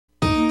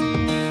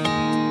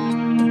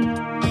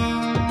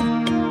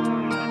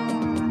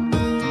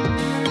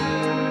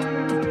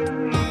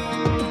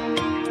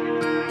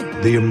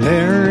The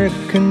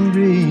American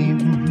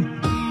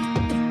dream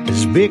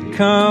has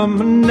become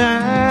a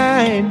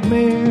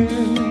nightmare.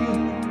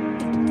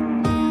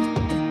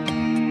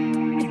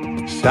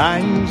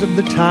 Signs of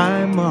the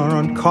time are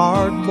on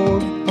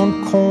cardboard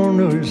on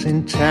corners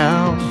in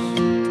town.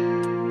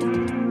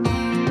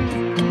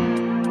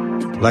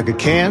 Like a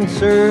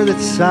cancer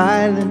that's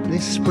silently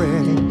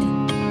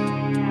spreading,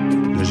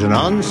 there's an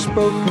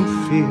unspoken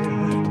fear.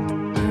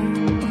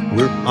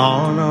 We're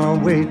on our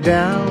way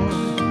down.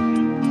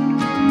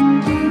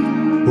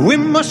 We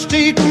must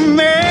take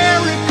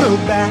America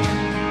back.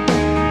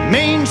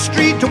 Main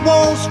Street to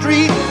Wall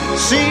Street,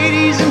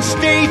 cities and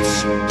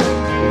states,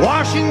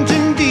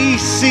 Washington,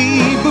 D.C.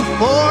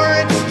 Before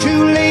it's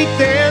too late,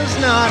 there's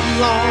not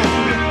long.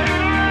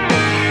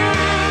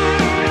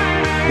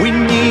 We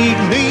need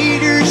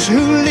leaders who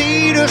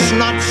lead us,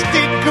 not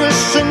stick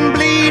us and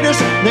bleed us,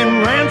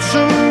 then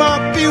ransom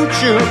our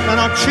future and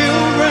our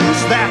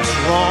children's, that's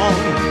wrong.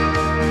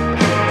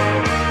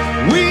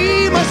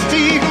 We must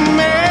take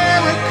America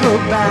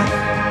back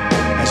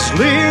as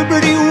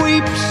liberty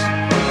weeps,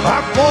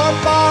 our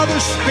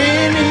forefathers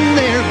spin in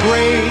their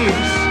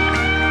graves.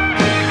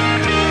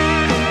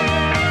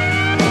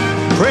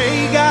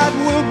 Pray God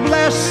will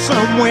bless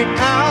some way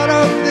out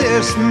of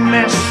this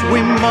mess.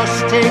 We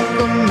must take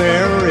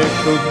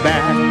America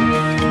back.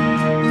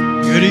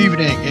 Good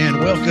evening and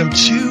welcome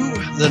to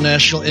the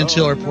National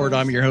Intel Report.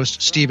 I'm your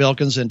host, Steve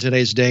Elkins, and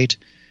today's date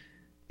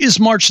is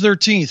March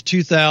 13th,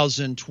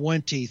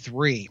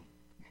 2023.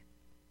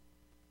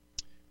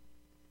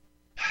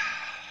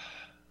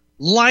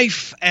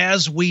 Life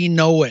as we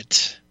know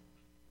it.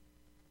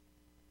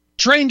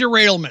 Train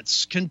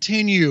derailments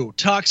continue.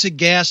 Toxic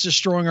gas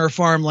destroying our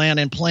farmland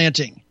and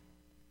planting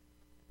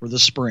for the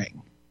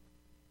spring.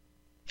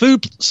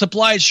 Food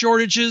supply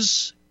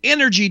shortages,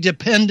 energy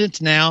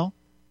dependent now.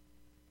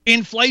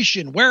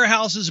 Inflation,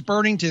 warehouses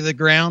burning to the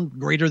ground,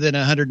 greater than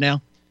 100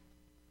 now.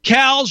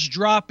 Cows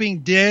dropping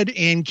dead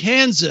in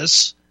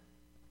Kansas.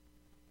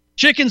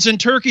 Chickens and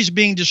turkeys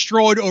being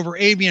destroyed over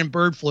avian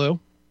bird flu.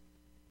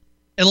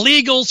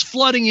 Illegals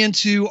flooding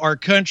into our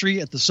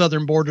country at the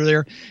southern border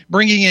there,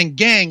 bringing in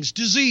gangs,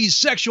 disease,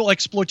 sexual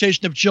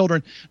exploitation of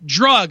children,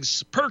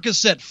 drugs,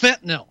 Percocet,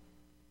 fentanyl.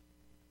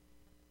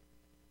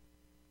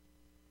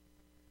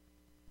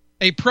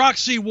 A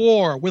proxy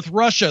war with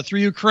Russia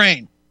through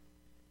Ukraine.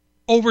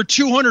 Over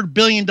 $200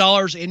 billion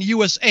in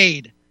U.S.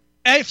 aid.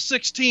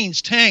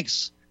 F-16s,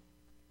 tanks.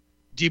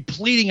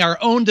 Depleting our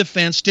own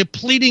defense,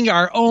 depleting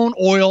our own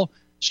oil,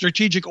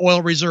 strategic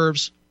oil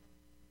reserves.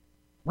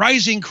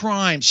 Rising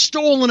crime,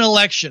 stolen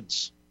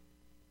elections,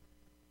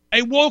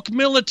 a woke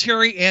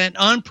military and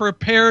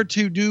unprepared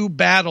to do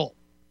battle,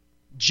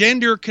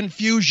 gender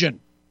confusion.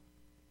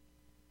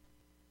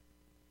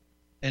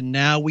 And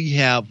now we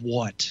have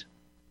what?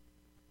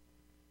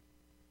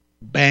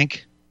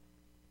 Bank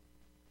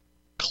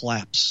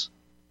collapse.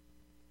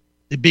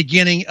 The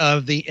beginning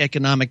of the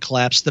economic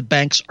collapse. The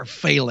banks are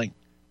failing.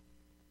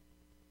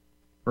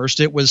 First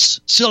it was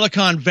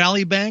Silicon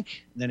Valley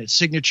Bank, then it's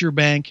Signature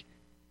Bank.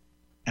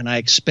 And I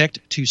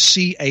expect to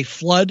see a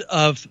flood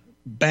of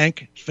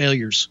bank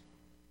failures.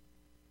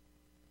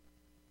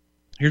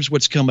 Here's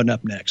what's coming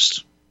up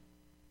next.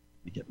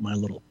 Let me get my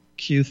little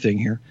cue thing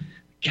here.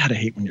 Gotta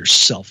hate when your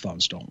cell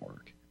phones don't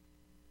work.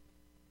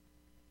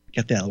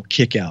 Get that little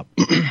kick out.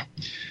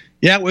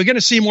 Yeah, we're going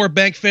to see more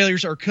bank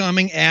failures are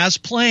coming as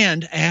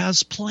planned.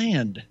 As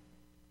planned.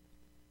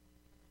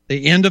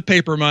 The end of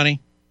paper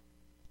money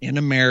in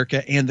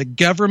America and the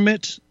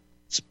government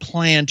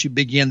plan to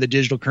begin the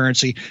digital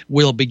currency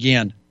will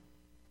begin.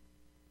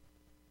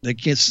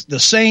 It's the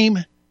same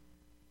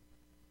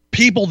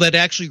people that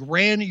actually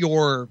ran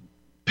your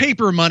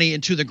paper money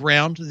into the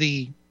ground,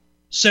 the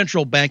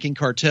central banking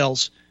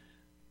cartels,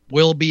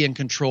 will be in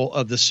control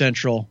of the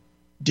central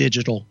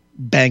digital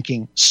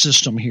banking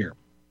system here.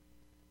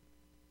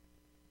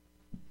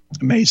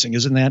 Amazing,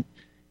 isn't that?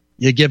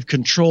 You give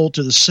control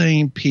to the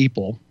same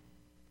people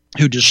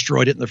who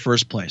destroyed it in the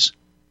first place.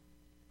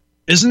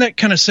 Isn't that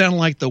kind of sound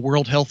like the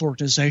World Health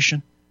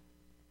Organization?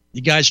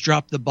 You guys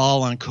dropped the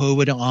ball on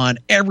COVID, on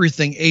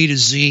everything A to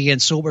Z, and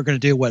so what we're going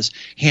to do was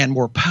hand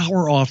more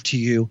power off to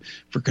you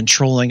for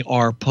controlling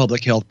our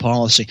public health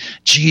policy.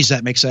 Geez,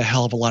 that makes a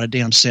hell of a lot of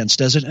damn sense,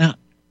 does it not?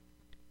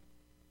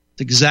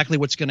 It's exactly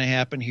what's going to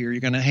happen here. We're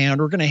going to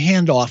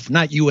hand off,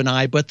 not you and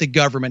I, but the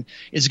government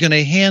is going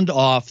to hand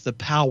off the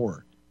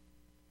power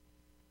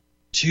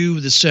to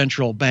the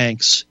central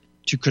banks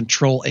to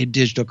control a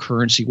digital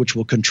currency, which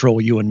will control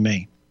you and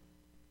me.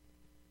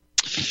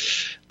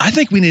 I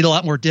think we need a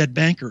lot more dead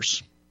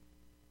bankers.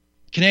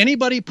 Can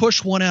anybody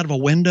push one out of a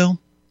window?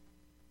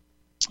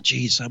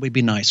 Geez, that would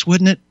be nice,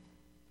 wouldn't it?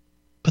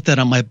 Put that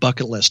on my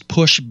bucket list.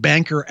 Push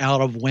banker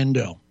out of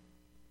window.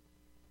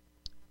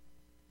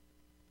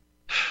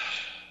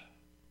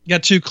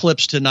 Got two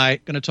clips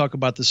tonight. Going to talk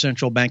about the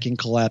central banking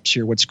collapse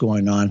here, what's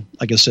going on.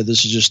 Like I said,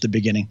 this is just the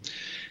beginning.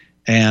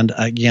 And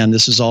again,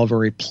 this is all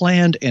very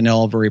planned and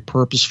all very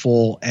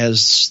purposeful,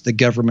 as the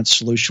government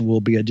solution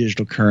will be a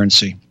digital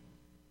currency,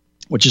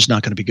 which is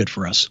not going to be good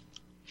for us.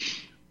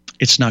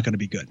 It's not going to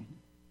be good.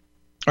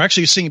 We're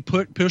actually seeing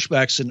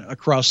pushbacks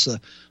across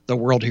the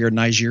world here. In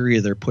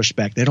Nigeria, they're pushed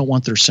back. They don't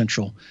want their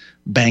central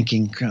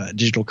banking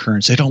digital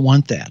currency. They don't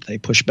want that. They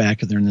push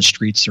back, and they're in the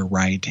streets. They're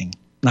rioting.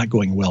 Not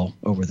going well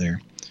over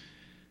there.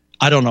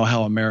 I don't know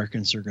how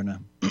Americans are going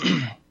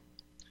to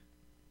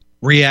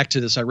react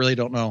to this. I really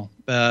don't know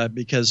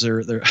because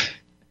they're.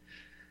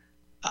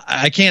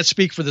 I can't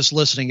speak for this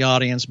listening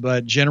audience,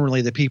 but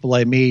generally the people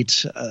I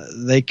meet,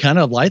 they kind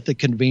of like the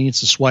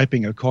convenience of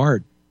swiping a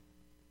card.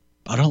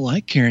 I don't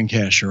like carrying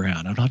cash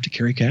around. I don't have to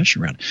carry cash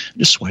around.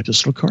 Just swipe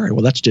this little card.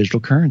 Well, that's digital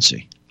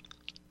currency.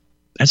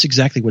 That's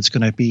exactly what's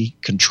going to be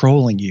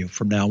controlling you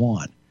from now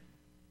on.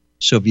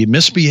 So if you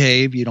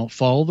misbehave, you don't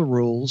follow the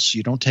rules,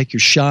 you don't take your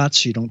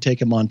shots, you don't take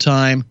them on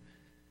time,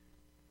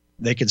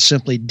 they can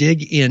simply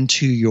dig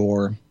into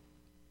your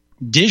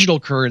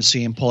digital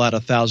currency and pull out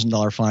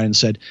 $1,000 fine and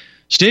said,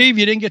 Steve,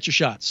 you didn't get your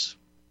shots.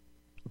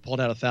 We pulled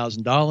out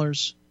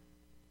 $1,000.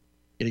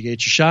 You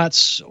get your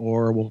shots,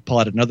 or we'll pull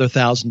out another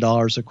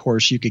 $1,000. Of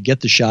course, you could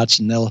get the shots,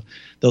 and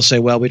they'll say,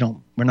 "Well, we're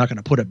not going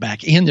to put it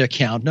back in the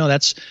account." No,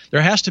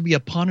 there has to be a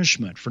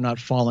punishment for not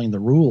following the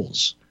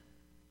rules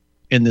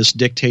in this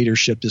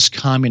dictatorship, this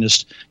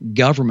communist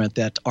government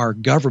that our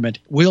government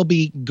will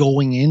be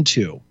going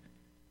into.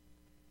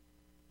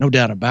 No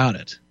doubt about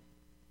it.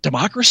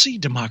 Democracy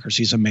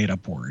is a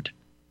made-up word.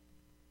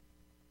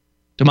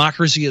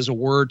 Democracy is a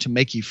word to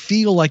make you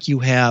feel like you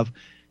have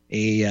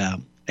a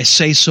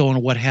say-so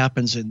in what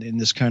happens in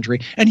this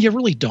country, and you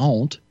really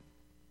don't.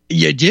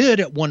 You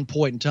did at one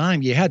point in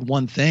time. You had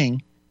one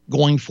thing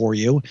going for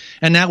you,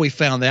 and now we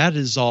found that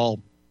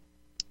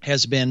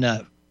has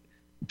been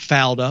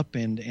fouled up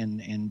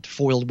and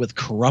foiled with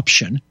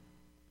corruption,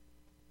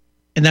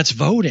 and that's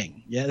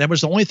voting. Yeah, that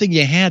was the only thing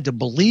you had to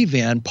believe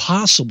in,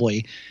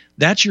 possibly.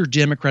 That's your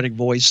democratic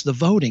voice, the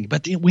voting.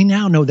 But we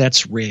now know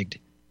that's rigged.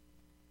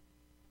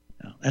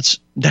 That's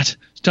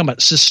talking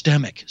about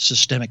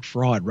systemic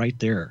fraud right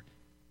there.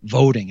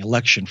 Voting,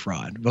 election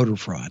fraud, voter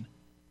fraud.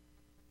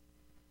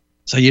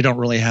 So you don't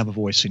really have a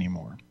voice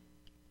anymore.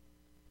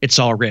 It's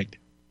all rigged.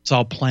 It's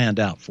all planned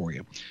out for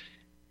you.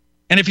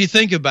 And if you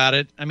think about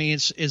it, I mean,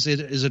 is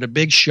it a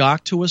big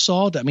shock to us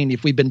all? I mean,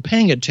 if we've been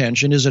paying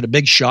attention, is it a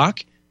big shock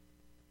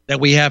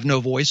that we have no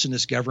voice in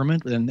this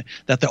government and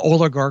that the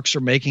oligarchs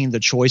are making the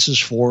choices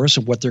for us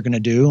of what they're going to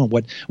do and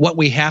what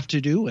we have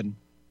to do and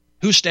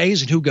who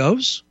stays and who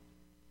goes?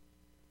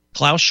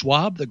 Klaus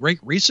Schwab, the Great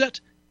Reset?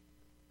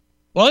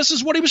 Well, this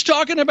is what he was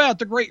talking about,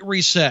 the Great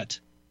Reset.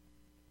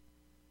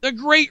 The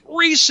Great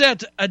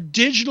Reset, a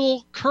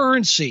digital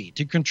currency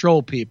to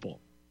control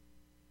people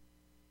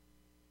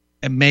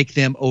and make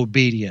them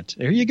obedient.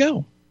 There you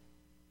go.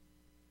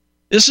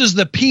 This is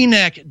the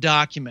PNEC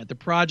document, the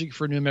Project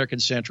for a New American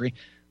Century,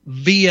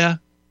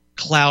 via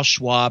Klaus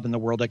Schwab and the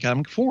World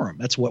Economic Forum.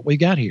 That's what we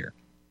got here.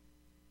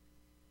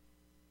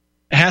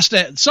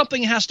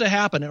 Something has to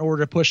happen in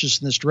order to push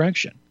us in this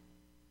direction.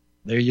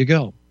 There you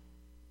go.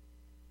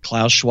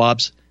 Klaus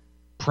Schwab's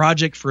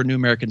Project for a New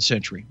American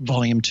Century,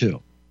 Volume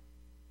 2.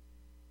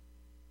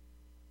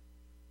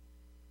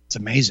 It's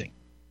amazing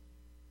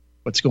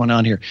what's going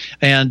on here.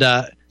 And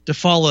to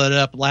follow it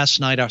up, last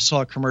night I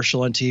saw a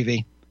commercial on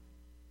TV.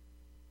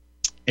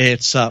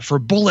 It's for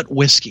Bulleit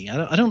whiskey.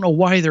 I don't know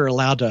why they're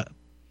allowed to.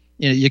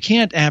 You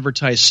can't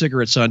advertise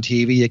cigarettes on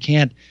TV. You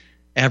can't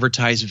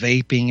advertise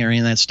vaping or any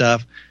of that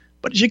stuff.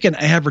 But you can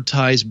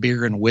advertise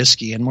beer and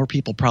whiskey, and more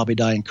people probably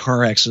die in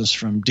car accidents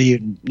from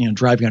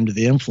driving under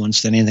the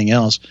influence than anything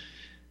else.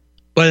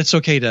 But it's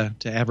okay to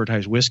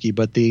advertise whiskey.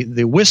 But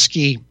the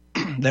whiskey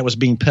that was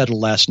being peddled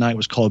last night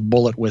was called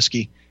Bulleit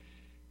whiskey.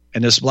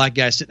 And this black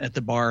guy sitting at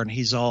the bar, and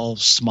he's all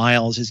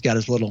smiles. He's got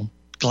his little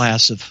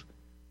glass of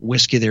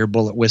whiskey there,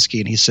 Bulleit whiskey,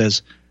 and he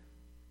says,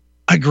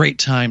 "A great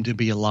time to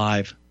be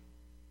alive.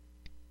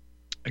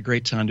 A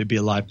great time to be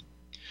alive."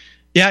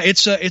 Yeah,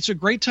 it's a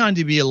great time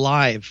to be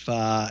alive.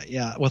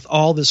 With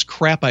all this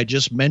crap I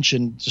just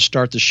mentioned to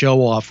start the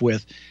show off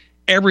with,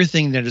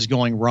 everything that is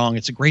going wrong,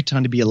 it's a great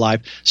time to be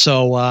alive.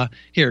 So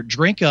here,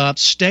 drink up,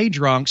 stay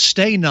drunk,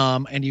 stay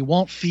numb, and you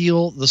won't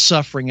feel the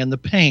suffering and the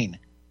pain.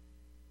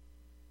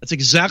 That's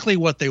exactly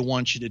what they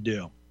want you to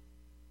do.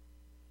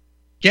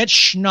 Get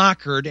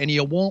schnockered, and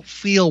you won't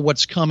feel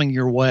what's coming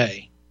your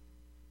way.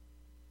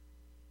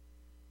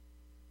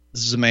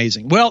 This is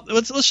amazing. Well,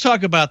 let's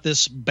talk about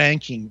this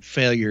banking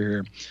failure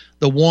here,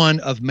 the one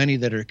of many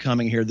that are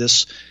coming here.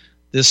 This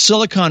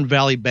Silicon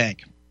Valley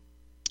Bank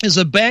is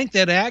a bank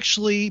that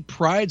actually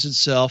prides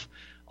itself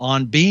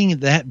on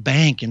being that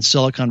bank in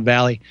Silicon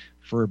Valley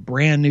for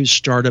brand new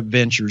startup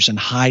ventures and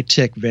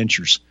high-tech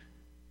ventures.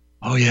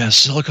 Oh, yeah,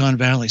 Silicon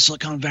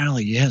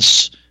Valley,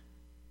 yes.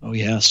 Oh,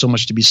 yeah, so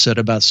much to be said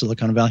about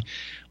Silicon Valley.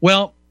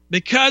 Well,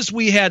 because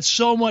we had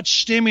so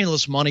much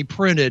stimulus money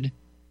printed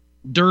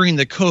during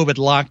the COVID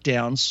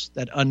lockdowns,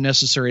 that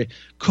unnecessary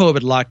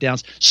COVID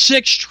lockdowns,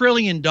 $6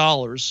 trillion,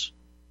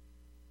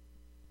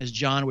 as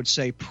John would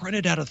say,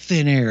 printed out of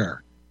thin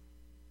air.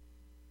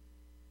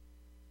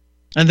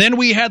 And then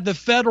we had the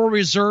Federal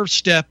Reserve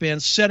step in,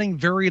 setting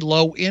very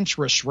low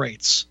interest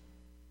rates.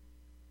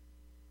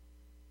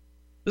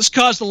 This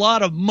caused a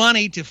lot of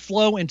money to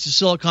flow into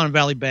Silicon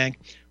Valley Bank,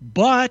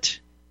 but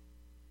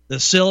the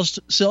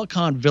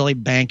Silicon Valley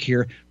Bank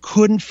here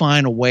couldn't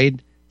find a way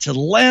to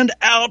lend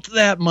out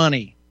that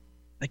money.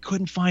 They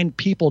couldn't find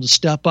people to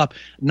step up.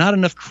 Not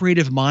enough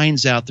creative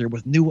minds out there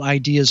with new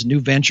ideas and new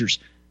ventures.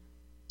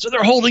 So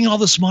they're holding all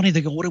this money.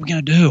 They go, what are we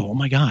going to do? Oh,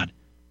 my God.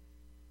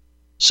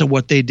 So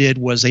what they did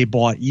was they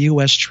bought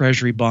U.S.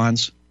 Treasury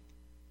bonds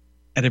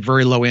at a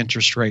very low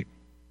interest rate.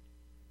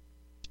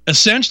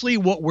 Essentially,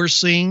 what we're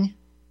seeing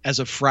as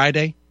of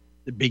Friday,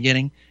 the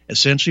beginning,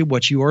 essentially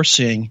what you are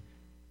seeing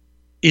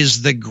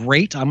is I'm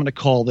going to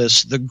call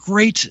this the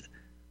great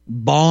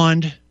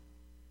bond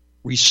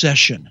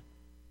recession.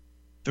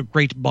 The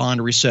great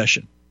bond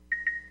recession.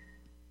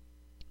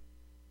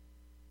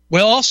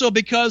 Well, also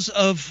because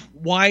of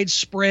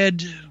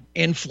widespread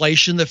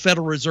inflation, the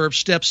Federal Reserve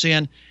steps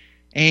in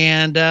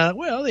and,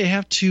 they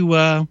have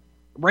to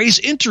raise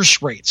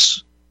interest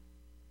rates.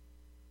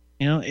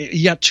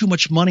 You got too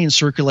much money in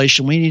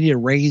circulation. We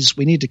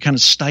need to kind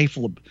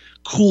of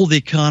cool the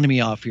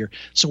economy off here.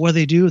 So what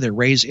do? They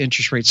raise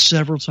interest rates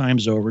several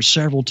times.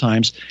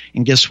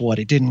 And guess what?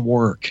 It didn't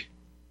work.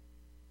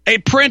 They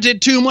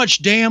printed too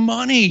much damn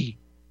money.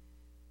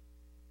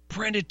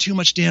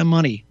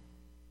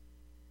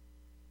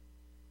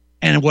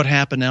 And what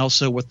happened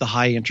also with the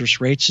high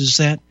interest rates is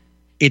that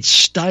it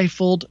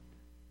stifled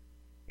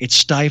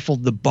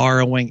the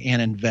borrowing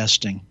and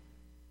investing.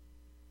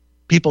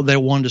 People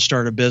that wanted to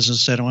start a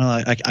business said,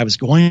 well, I was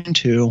going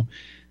to,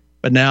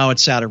 but now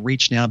it's out of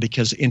reach now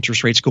because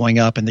interest rates going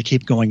up and they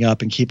keep going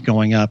up and keep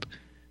going up.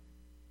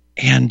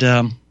 And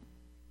no,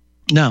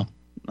 I'm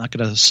not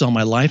going to sell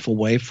my life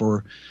away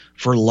for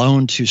a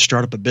loan to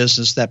start up a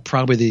business that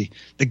probably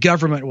the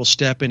government will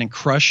step in and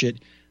crush it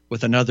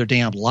with another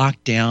damn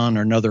lockdown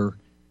or another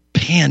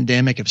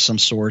pandemic of some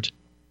sort.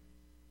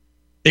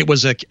 It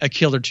was a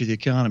killer to the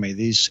economy.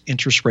 These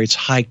interest rates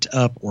hiked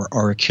up or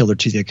are a killer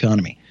to the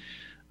economy.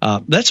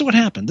 That's what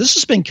happened. This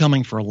has been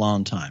coming for a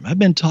long time. I've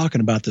been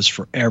talking about this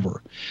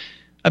forever.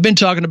 I've been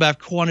talking about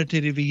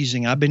quantitative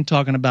easing. I've been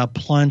talking about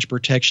plunge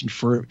protection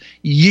for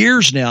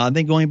years now. I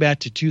think going back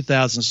to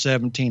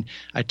 2017,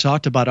 I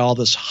talked about all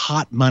this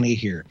hot money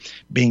here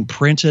being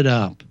printed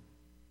up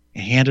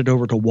and handed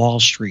over to Wall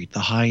Street, the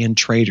high-end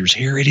traders.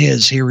 Here it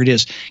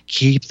is.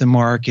 Keep the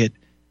market,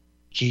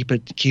 keep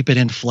it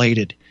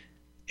inflated.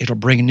 It'll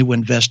bring new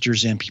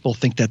investors in. People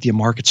think that the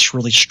market's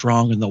really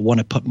strong and they'll want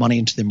to put money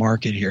into the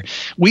market here.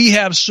 We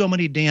have so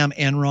many damn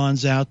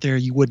Enrons out there,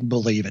 you wouldn't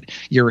believe it.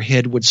 Your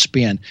head would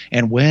spin.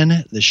 And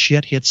when the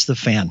shit hits the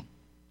fan,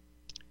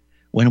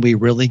 when we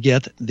really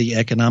get the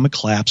economic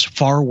collapse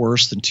far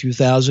worse than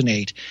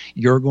 2008,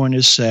 you're going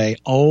to say,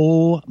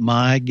 oh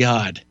my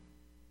God.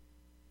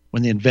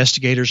 When the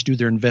investigators do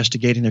their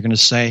investigating, they're going to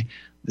say,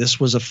 this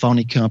was a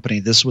phony company.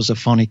 This was a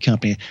phony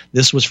company.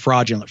 This was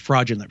fraudulent.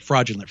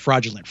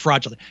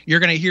 You're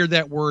going to hear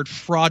that word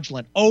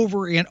fraudulent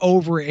over and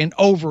over and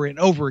over and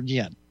over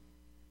again.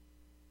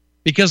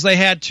 Because they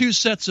had two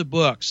sets of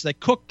books. They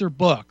cooked their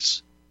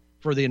books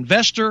for the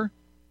investor,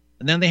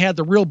 and then they had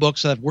the real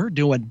books that we're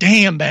doing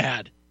damn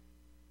bad.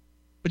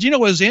 But you know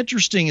what is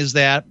interesting is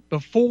that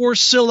before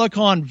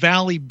Silicon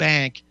Valley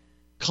Bank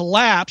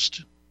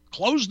collapsed,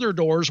 closed their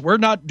doors, we're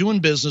not doing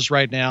business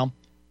right now,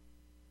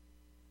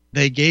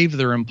 they gave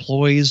their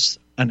employees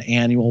an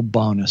annual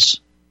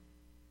bonus.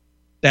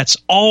 That's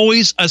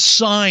always a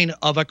sign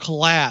of a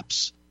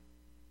collapse.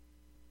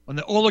 When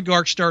the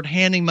oligarchs start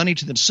handing money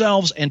to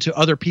themselves and to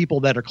other people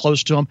that are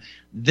close to them,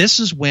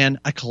 this is when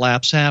a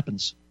collapse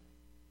happens.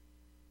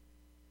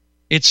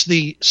 It's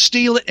the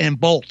steal it and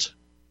bolt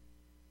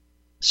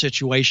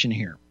situation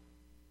here.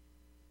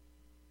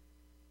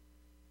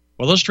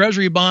 Well, those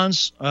treasury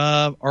bonds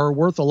are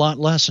worth a lot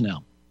less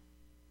now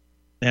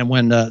than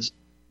when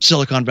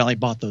Silicon Valley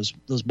bought those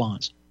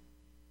bonds.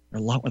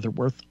 They're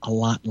worth a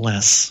lot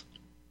less.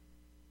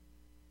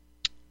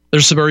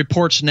 There's some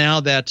reports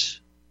now that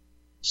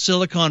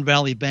Silicon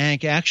Valley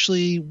Bank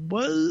actually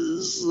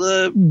was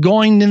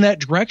going in that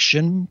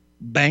direction,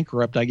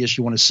 bankrupt, I guess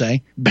you want to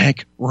say,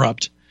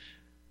 bankrupt,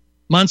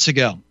 months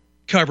ago,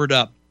 covered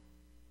up.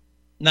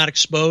 Not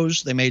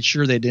exposed. They made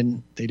sure they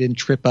didn't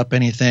trip up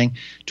anything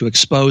to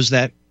expose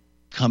that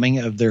coming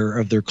of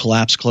their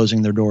collapse,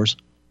 closing their doors.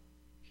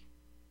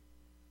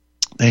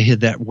 They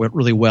hid that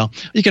really well.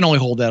 You can only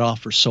hold that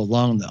off for so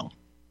long, though.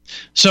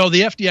 So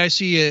the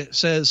FDIC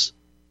says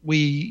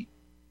we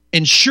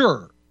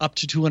insure up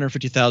to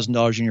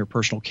 $250,000 in your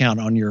personal account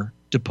on your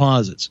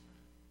deposits.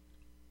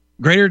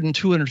 Greater than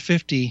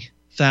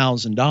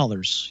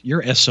 $250,000,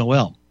 you're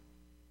SOL.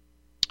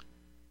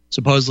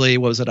 Supposedly,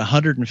 was it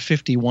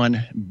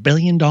 $151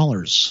 billion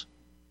was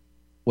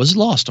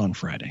lost on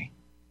Friday.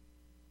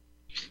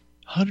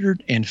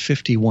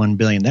 $151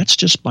 billion. That's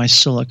just by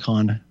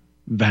Silicon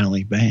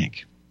Valley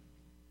Bank.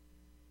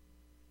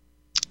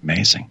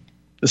 Amazing.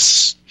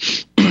 It's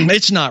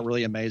not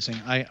really amazing.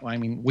 I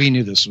mean, we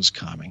knew this was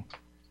coming.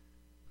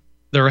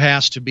 There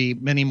has to be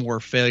many more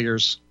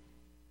failures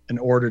in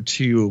order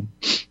to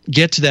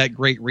get to that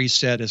great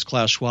reset, as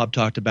Klaus Schwab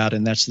talked about,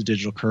 and that's the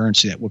digital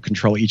currency that will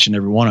control each and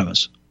every one of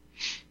us.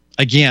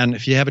 Again,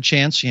 if you have a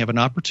chance, you have an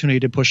opportunity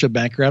to push a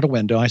banker out a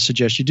window, I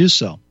suggest you do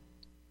so.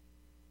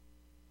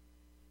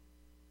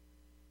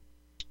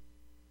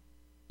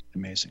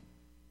 Amazing.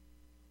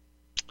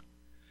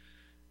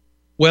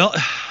 Well,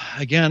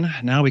 again,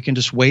 now we can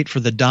just wait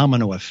for the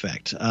domino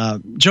effect.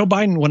 Joe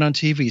Biden went on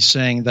TV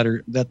saying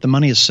that the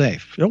money is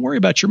safe. Don't worry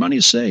about your money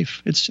is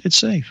safe. It's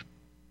safe.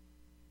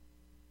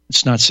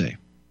 It's not safe.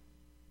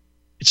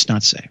 It's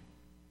not safe.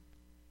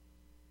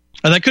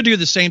 And they could do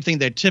the same thing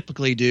they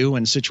typically do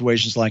in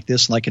situations like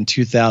this, like in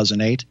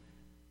 2008.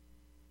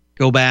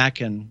 Go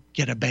back and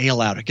get a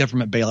bailout, a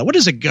government bailout. What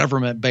is a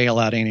government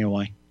bailout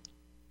anyway?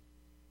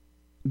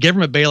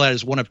 Government bailout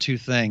is one of two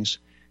things.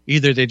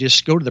 Either they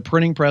just go to the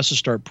printing press and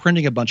start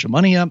printing a bunch of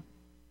money up.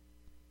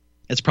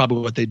 That's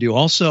probably what they do.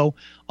 Also,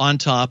 on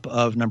top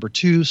of number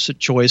two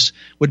choice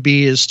would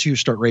be is to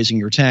start raising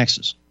your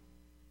taxes.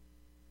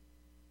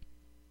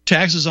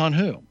 Taxes on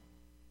who?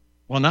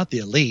 Well, not the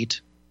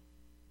elite.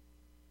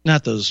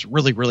 Not those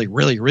really, really,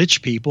 really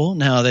rich people.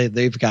 No,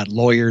 they've got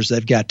lawyers.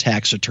 They've got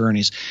tax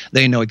attorneys.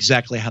 They know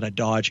exactly how to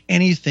dodge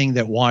anything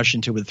that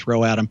Washington would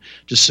throw at them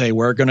to say,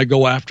 we're going to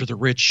go after the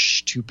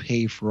rich to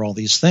pay for all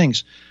these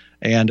things.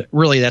 And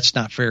really, that's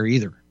not fair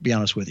either, to be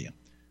honest with you.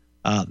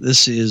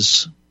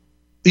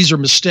 These are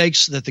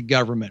mistakes that the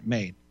government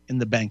made in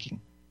the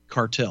banking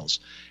cartels.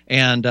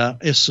 And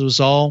this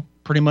was all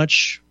pretty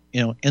much,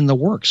 in the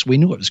works. We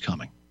knew it was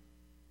coming.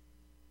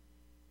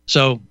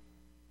 So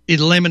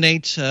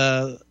eliminate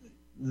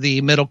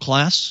the middle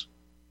class,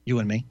 you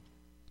and me.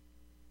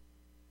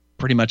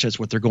 Pretty much that's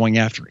what they're going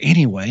after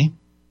anyway.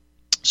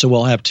 So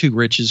we'll have two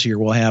riches here.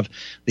 We'll have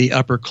the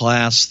upper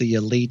class, the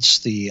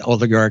elites, the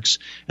oligarchs,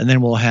 and then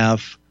we'll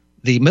have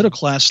the middle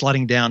class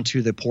sliding down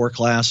to the poor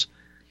class.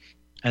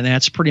 And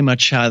that's pretty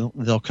much how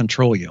they'll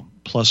control you,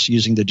 plus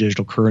using the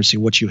digital currency,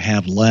 what you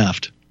have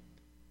left.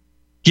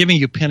 Giving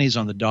you pennies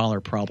on the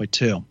dollar probably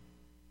too.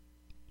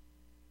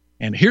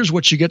 And here's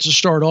what you get to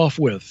start off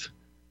with.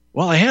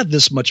 Well, I had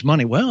this much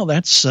money. Well,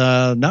 that's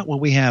not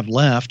what we have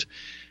left.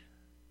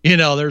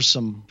 There's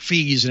some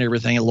fees and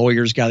everything. And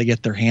lawyers got to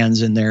get their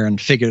hands in there and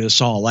figure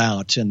this all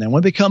out. And then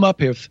when they come up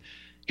with,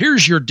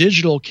 here's your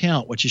digital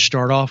account, what you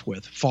start off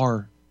with,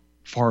 far,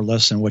 far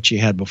less than what you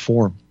had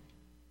before.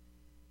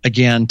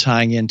 Again,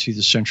 tying into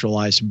the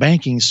centralized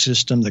banking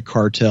system, the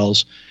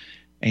cartels,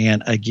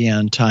 and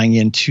again, tying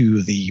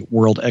into the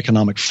World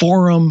Economic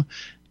Forum,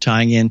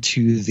 tying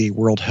into the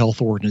World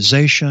Health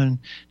Organization,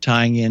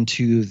 tying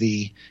into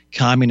the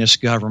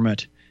communist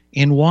government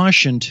in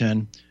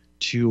Washington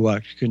to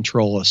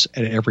control us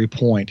at every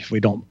point. If we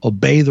don't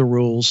obey the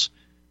rules,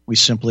 we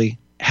simply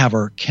have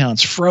our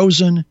accounts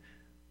frozen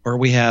or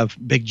we have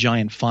big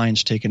giant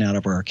fines taken out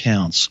of our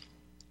accounts.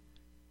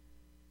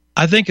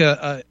 I think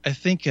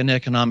an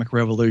economic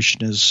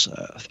revolution is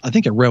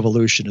a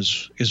revolution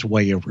is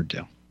way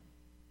overdue.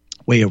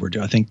 Way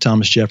overdue. I think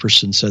Thomas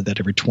Jefferson said that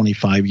every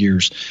 25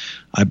 years,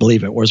 I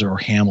believe it was, or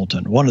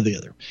Hamilton, one or the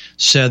other,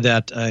 said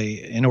that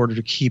in order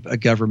to keep a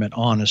government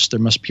honest, there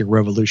must be a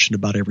revolution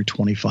about every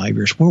 25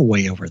 years. We're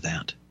way over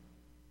that.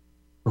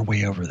 We're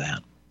way over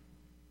that.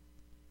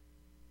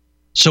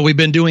 So we've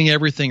been doing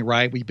everything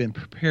right. We've been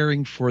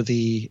preparing for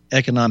the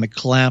economic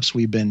collapse.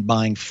 We've been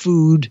buying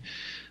food.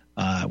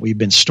 We've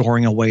been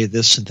storing away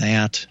this and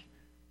that.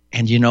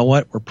 And you know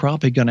what? We're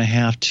probably going to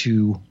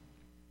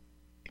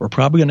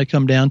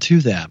come down to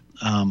that.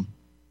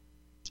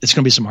 It's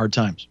going to be some hard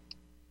times.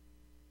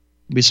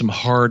 There'll be some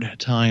hard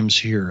times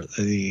here.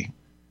 The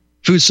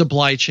food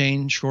supply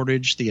chain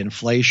shortage, the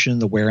inflation,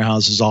 the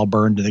warehouses all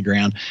burned to the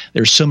ground.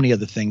 There's so many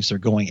other things they're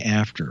going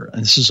after.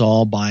 And this is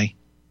all by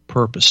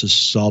purpose.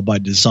 This is all by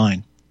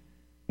design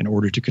in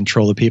order to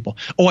control the people.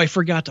 Oh, I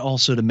forgot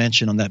to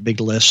mention on that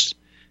big list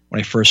when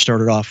I first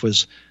started off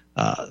was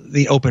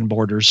the open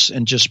borders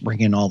and just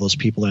bringing all those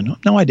people in.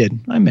 No, I did.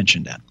 I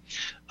mentioned that.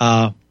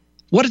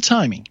 What a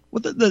timing. Well,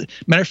 the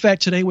matter of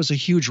fact, today was a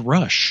huge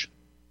rush.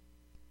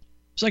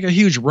 It's like a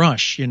huge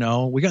rush,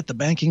 We got the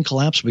banking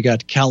collapse. We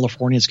got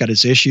California. It's got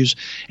its issues.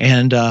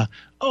 And,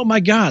 oh, my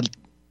God,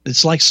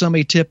 it's like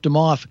somebody tipped them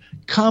off.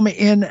 Come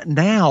in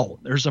now.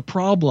 There's a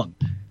problem.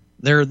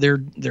 They're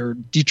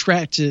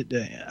detracted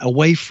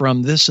away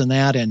from this and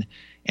that and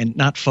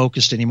not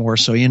focused anymore.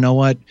 So you know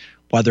what?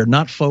 While they're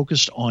not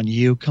focused on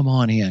you, come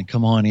on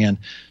in.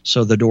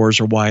 So the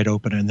doors are wide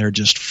open and they're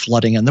just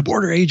flooding. And the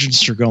border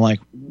agents are going like,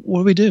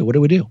 what do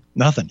we do?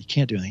 Nothing. You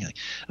can't do anything.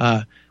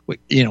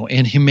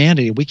 In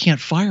humanity, we can't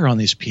fire on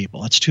these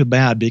people. That's too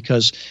bad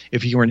because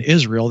if you were in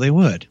Israel, they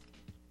would.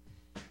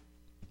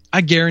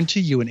 I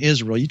guarantee you in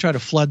Israel, you try to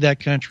flood that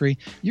country,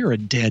 you're a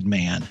dead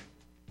man.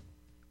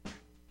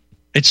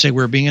 They'd say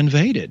we're being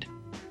invaded.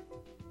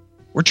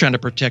 We're trying to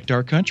protect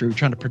our country. We're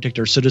trying to protect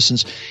our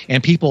citizens,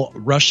 and people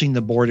rushing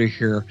the border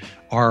here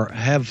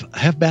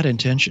have bad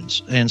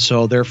intentions, and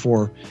so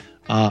therefore,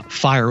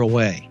 fire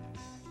away,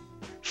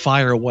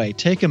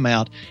 take them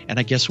out,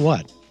 and guess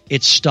what?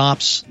 It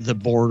stops the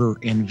border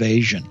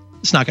invasion.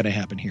 It's not going to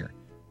happen here.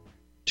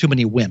 Too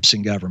many wimps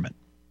in government.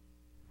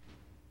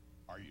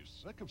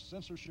 Sick of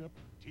censorship?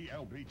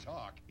 TLB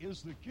Talk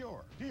is the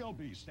cure.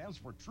 TLB stands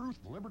for Truth,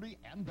 Liberty,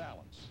 and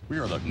Balance. We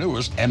are the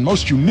newest and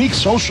most unique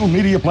social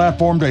media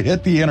platform to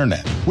hit the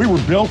internet. We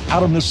were built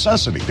out of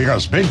necessity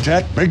because Big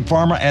Tech, Big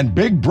Pharma, and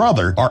Big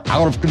Brother are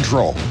out of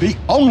control. The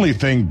only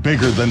thing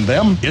bigger than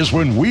them is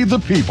when we the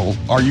people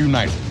are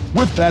united.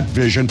 With that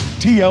vision,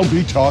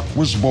 TLB Talk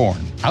was born.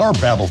 Our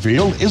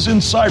battlefield is in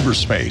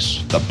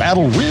cyberspace. The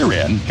battle we're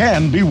in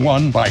can be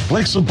won by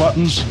clicks of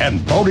buttons and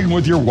voting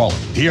with your wallet.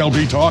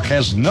 TLB Talk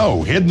has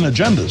no hidden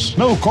agendas,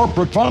 no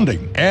corporate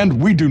funding,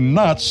 and we do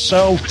not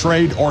sell,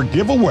 trade, or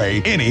give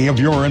away any of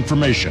your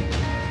information.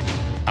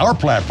 Our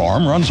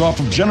platform runs off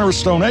of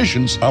generous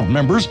donations of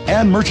members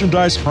and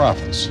merchandise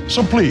profits.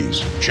 So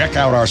please, check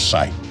out our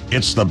site.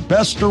 It's the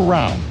best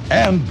around.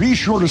 And be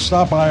sure to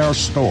stop by our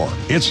store.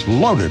 It's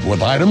loaded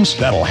with items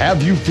that'll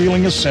have you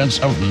feeling a sense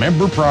of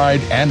member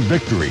pride and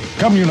victory.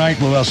 Come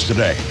unite with us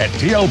today at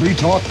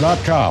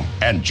TLBTalk.com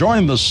and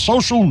join the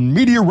social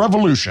media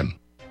revolution.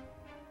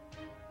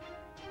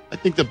 I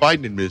think the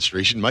Biden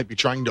administration might be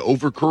trying to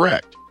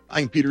overcorrect.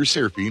 I'm Peter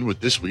Serafine with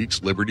this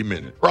week's Liberty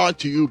Minute, brought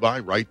to you by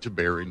Right to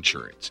Bear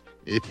Insurance.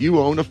 If you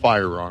own a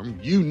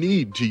firearm, you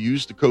need to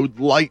use the code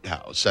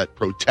LIGHTHOUSE at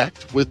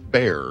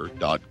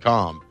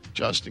protectwithbear.com.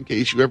 just in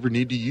case you ever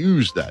need to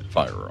use that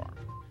firearm.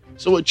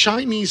 So a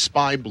Chinese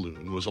spy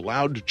balloon was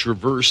allowed to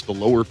traverse the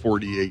lower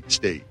 48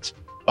 states.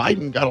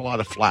 Biden got a lot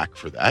of flack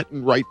for that,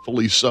 and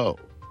rightfully so.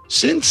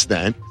 Since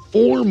then,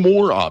 4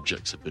 more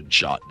objects have been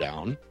shot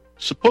down.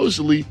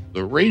 Supposedly,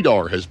 the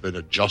radar has been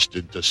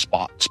adjusted to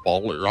spot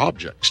smaller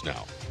objects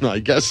now. I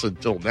guess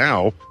until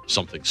now,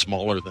 something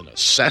smaller than a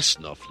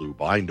Cessna flew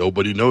by,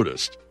 nobody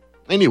noticed.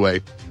 Anyway,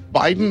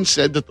 Biden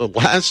said that the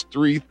last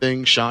 3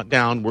 things shot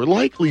down were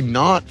likely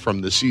not from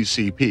the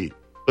CCP,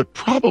 but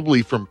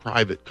probably from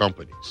private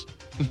companies.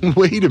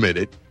 Wait a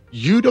minute,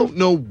 you don't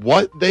know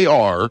what they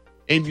are,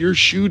 and you're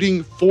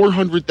shooting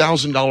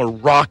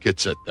 $400,000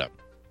 rockets at them.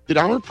 Did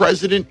our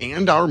president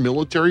and our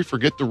military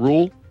forget the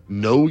rule?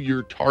 Know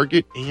your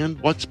target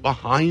and what's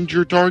behind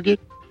your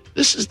target?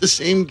 This is the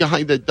same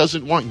guy that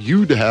doesn't want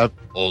you to have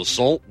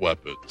assault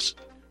weapons.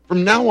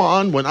 From now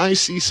on, when I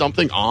see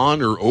something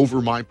on or over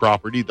my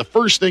property, the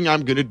first thing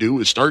I'm going to do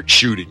is start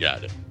shooting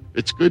at it.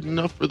 It's good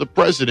enough for the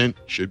president,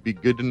 should be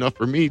good enough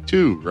for me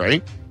too,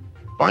 right?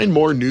 Find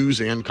more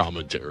news and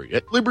commentary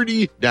at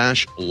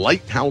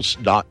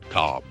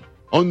liberty-lighthouse.com.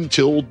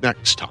 Until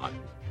next time,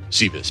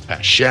 si vis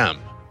pacem,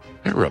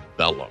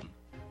 parabellum.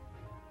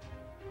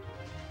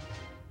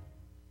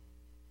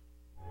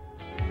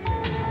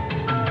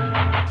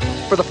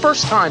 For the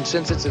first time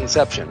since its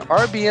inception,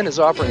 RBN is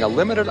offering a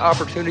limited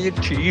opportunity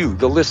to you,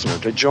 the listener,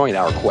 to join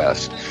our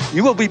quest.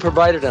 You will be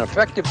provided an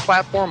effective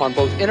platform on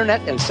both internet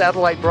and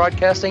satellite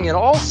broadcasting, and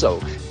also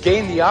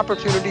gain the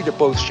opportunity to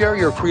both share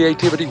your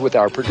creativity with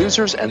our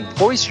producers and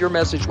voice your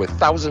message with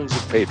thousands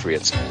of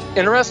patriots.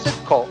 Interested?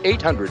 Call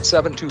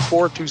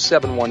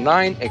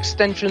 800-724-2719,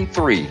 extension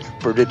 3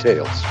 for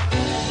details.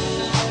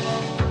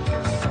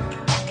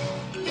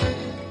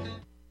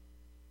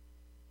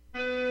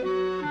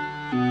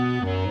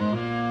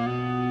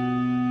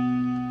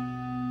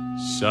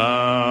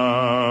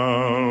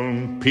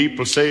 Some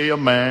people say a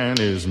man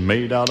is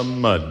made out of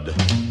mud.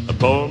 A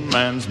poor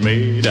man's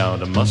made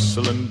out of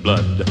muscle and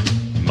blood.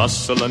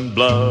 Muscle and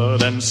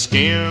blood and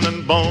skin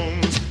and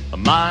bones. A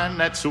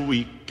mind that's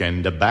weak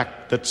and a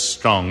back that's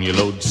strong. You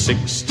load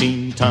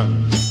 16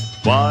 tons.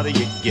 What do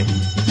you get?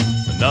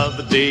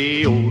 Another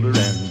day older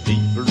and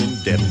deeper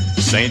in debt.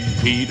 St.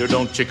 Peter,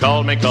 don't you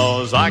call me,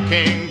 'cause I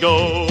can't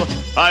go.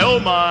 I owe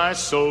my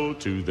soul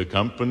to the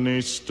company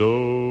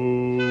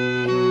store.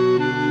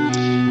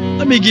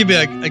 Let me give you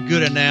a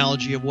good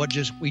analogy of what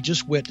we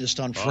just witnessed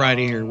on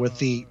Friday here with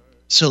the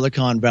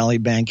Silicon Valley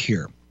Bank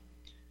here.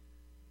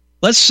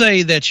 Let's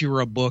say that you're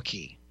a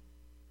bookie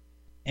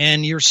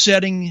and you're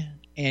setting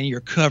and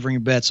you're covering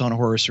bets on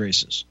horse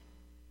races.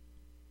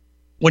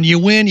 When you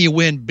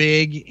win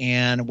big,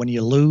 and when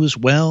you lose,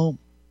 well,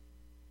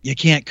 you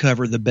can't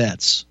cover the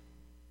bets.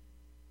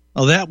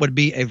 Well, that would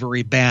be a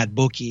very bad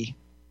bookie,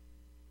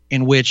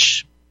 in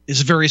which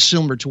is very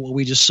similar to what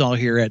we just saw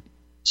here at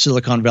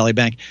Silicon Valley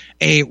Bank.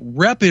 A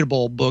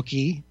reputable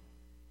bookie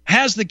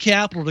has the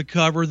capital to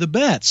cover the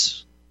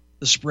bets,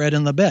 the spread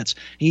and the bets.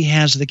 He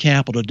has the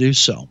capital to do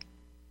so.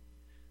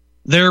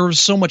 There's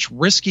so much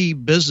risky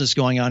business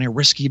going on here,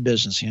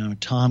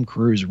 Tom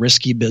Cruise,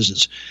 risky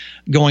business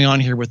going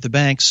on here with the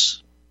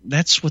banks.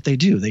 That's what they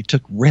do. They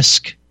took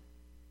risk.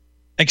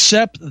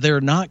 Except they're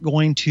not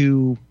going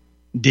to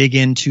dig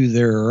into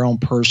their own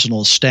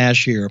personal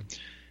stash here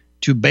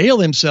to bail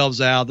themselves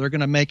out. They're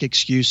going to make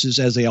excuses,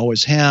 as they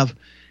always have,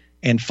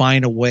 and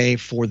find a way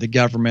for the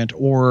government,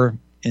 or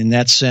in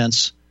that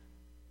sense,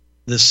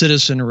 the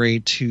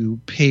citizenry, to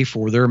pay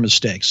for their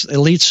mistakes.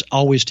 Elites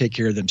always take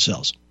care of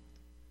themselves.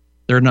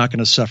 They're not going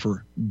to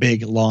suffer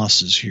big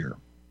losses here.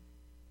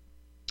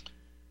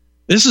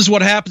 This is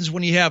what happens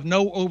when you have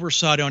no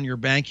oversight on your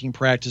banking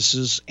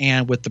practices,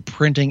 and with the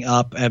printing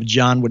up, as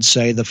John would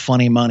say, the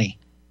funny money.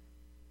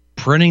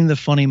 Printing the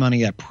funny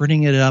money up,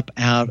 printing it up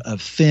out of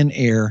thin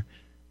air,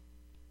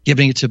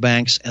 giving it to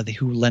banks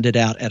who lend it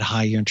out at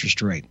high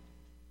interest rate.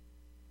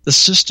 The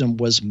system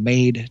was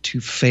made to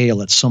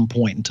fail at some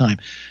point in time.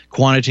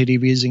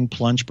 Quantitative easing,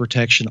 plunge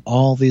protection,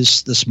 all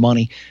this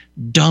money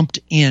dumped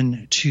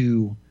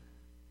into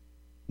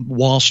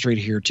Wall Street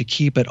here to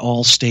keep it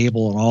all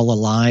stable and all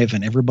alive,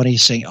 and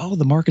everybody's saying, oh,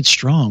 the market's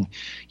strong.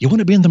 You want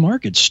to be in the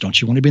markets.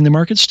 Don't you want to be in the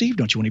markets, Steve?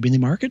 Don't you want to be in the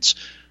markets?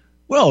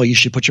 Well, you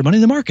should put your money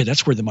in the market.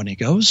 That's where the money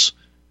goes.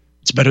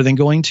 It's better than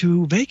going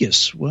to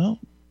Vegas. Well,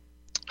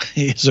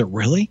 is it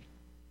really?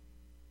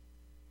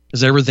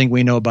 Because everything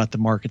we know about the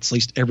markets, at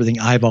least everything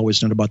I've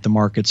always known about the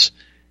markets,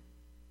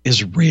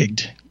 is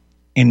rigged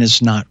and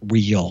is not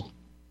real.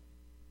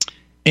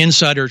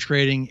 Insider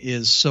trading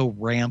is so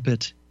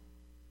rampant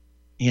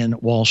in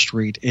Wall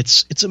Street.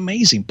 It's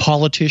amazing.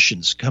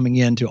 Politicians coming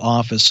into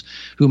office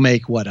who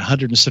make,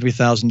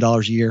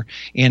 $170,000 a year,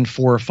 in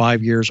 4 or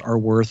 5 years are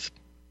worth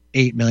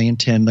 $8 million,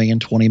 $10 million,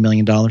 $20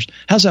 million.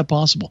 How's that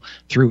possible?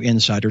 Through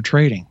insider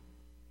trading.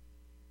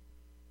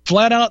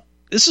 Flat out,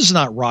 this is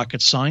not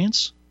rocket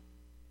science.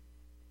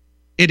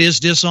 It is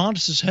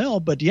dishonest as hell,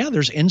 but yeah,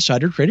 there's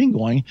insider trading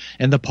going,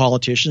 and the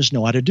politicians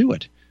know how to do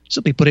it.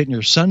 Simply put it in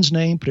your son's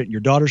name, put it in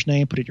your daughter's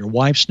name, put it in your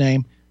wife's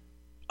name.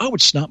 Oh,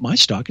 it's not my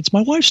stock. It's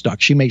my wife's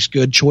stock. She makes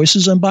good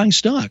choices on buying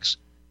stocks.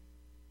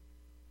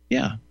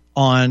 Yeah,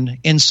 on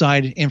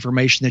inside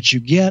information that you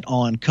get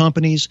on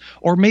companies,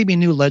 or maybe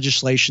new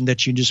legislation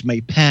that you just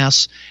may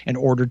pass in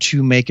order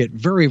to make it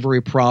very,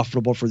 very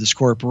profitable for this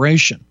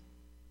corporation.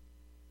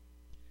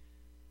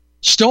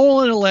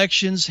 Stolen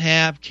elections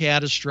have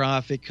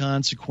catastrophic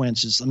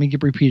consequences. Let me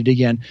repeat it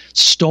again.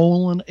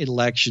 Stolen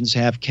elections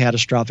have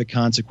catastrophic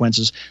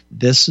consequences.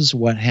 This is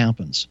what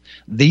happens.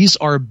 These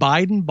are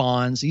Biden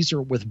bonds. These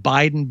are with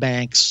Biden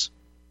banks.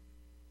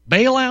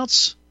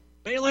 Bailouts.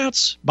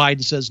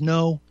 Biden says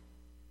no.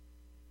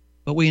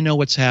 But we know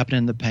what's happened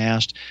in the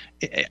past.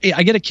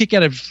 I get a kick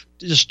out of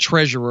just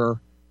Treasurer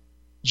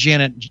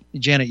Janet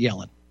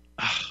Yellen.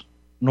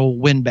 An old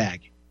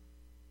windbag.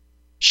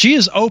 She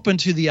is open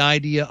to the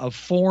idea of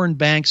foreign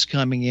banks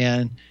coming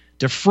in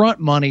to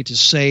front money to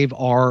save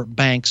our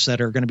banks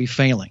that are going to be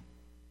failing.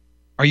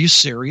 Are you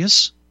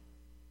serious?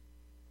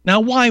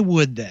 Now, why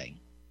would they?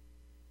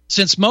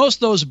 Since most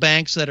of those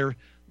banks that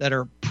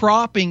are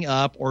propping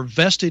up or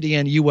vested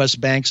in U.S.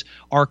 banks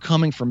are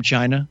coming from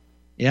China,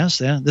 yes,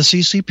 the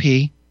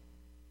CCP.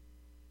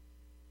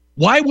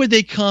 Why would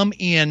they come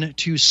in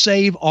to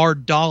save our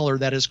dollar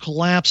that is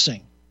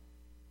collapsing?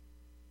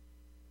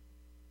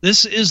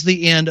 This is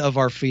the end of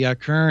our fiat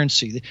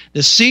currency.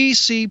 The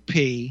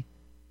CCP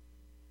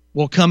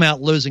will come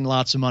out losing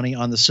lots of money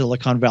on the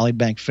Silicon Valley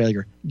Bank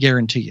failure.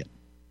 Guarantee it.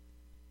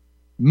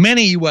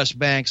 Many U.S.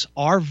 banks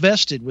are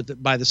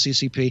vested by the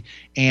CCP,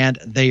 and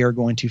they are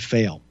going to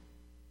fail.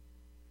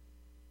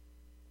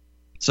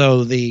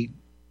 So the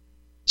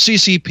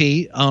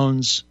CCP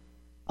owns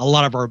a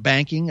lot of our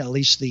banking, at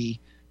least the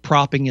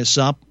propping us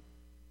up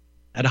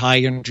at high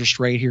interest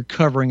rate here,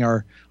 covering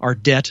our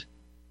debt,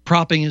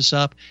 propping us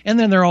up, and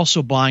then they're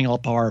also buying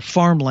up our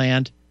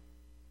farmland.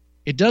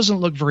 It doesn't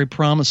look very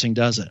promising,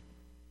 does it?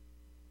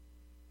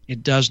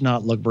 It does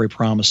not look very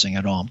promising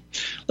at all.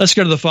 Let's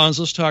go to the phones.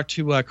 Let's talk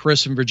to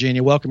Chris in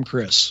Virginia. Welcome,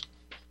 Chris.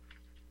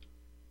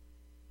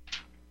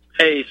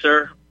 Hey,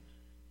 sir.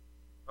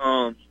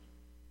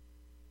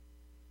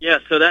 Yeah,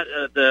 so that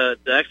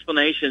the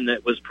explanation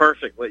that was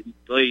perfect, the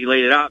way you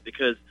laid it out,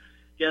 because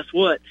guess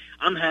what?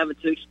 I'm having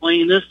to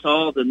explain this to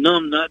all the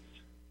numbnuts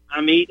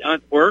I meet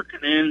at work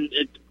and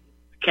at the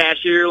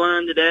cashier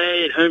line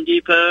today at Home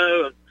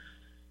Depot.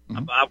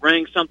 Mm-hmm. I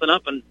rang something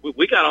up, and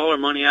we got all our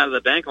money out of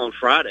the bank on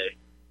Friday.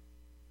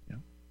 Yeah.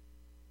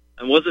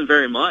 It wasn't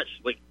very much,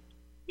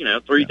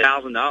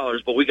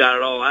 $3,000, but we got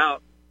it all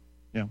out.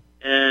 Yeah.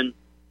 And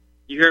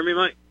you hear me,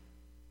 Mike?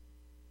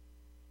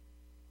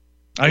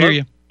 I hear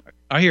you.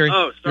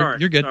 Oh, sorry.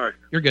 You're good. Sorry.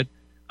 You're good.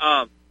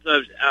 So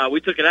we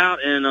took it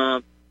out,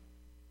 and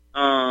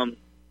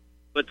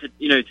but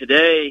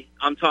today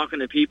I'm talking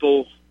to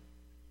people,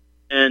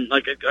 and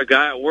like a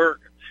guy at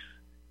work,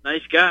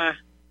 nice guy.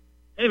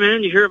 Hey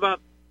man, you hear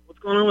about what's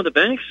going on with the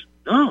banks?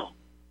 No,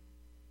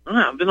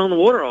 I've been on the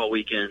water all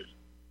weekend.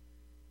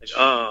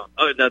 I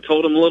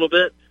told him a little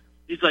bit.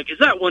 He's like, "Is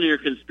that one of your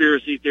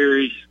conspiracy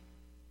theories?"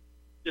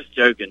 Just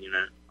joking,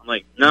 I'm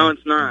like, "No,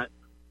 it's not."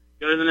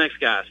 Go to the next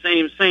guy.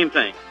 Same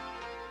thing.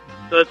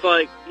 So it's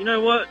like, you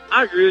know what?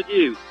 I agree with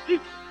you.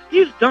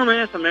 These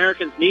dumbass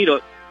Americans need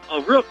a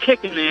real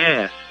kick in the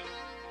ass.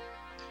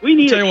 We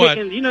need a kick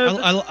in,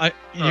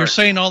 you're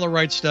saying all the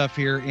right stuff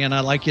here, and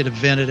I'd like you to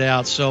vent it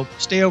out. So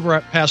stay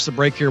over past the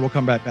break here. We'll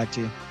come back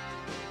to you.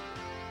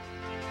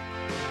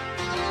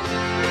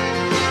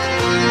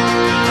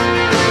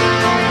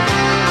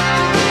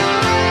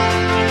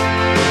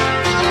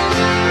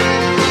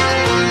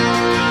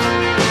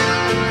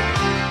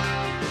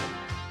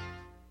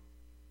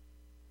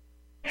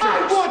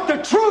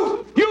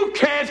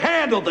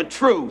 The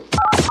truth.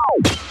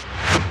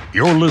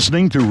 You're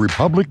listening to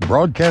Republic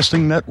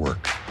Broadcasting Network.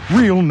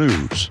 Real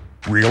news,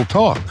 real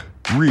talk,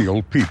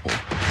 real people.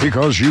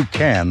 Because you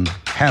can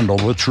handle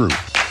the truth.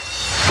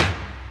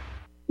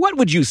 What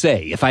would you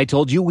say if I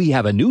told you we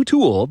have a new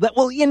tool that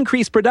will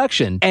increase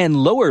production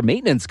and lower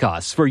maintenance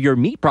costs for your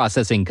meat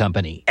processing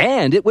company,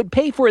 and it would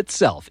pay for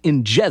itself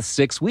in just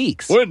 6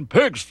 weeks? When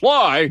pigs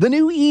fly! The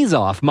new Ease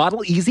Off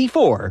Model Easy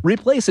 4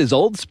 replaces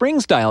old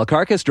spring-style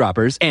carcass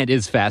droppers and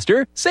is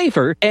faster,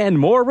 safer, and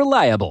more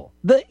reliable.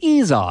 The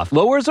Ease Off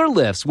lowers or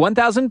lifts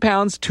 1,000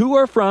 pounds to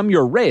or from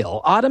your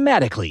rail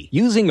automatically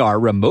using our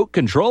remote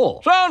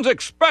control. Sounds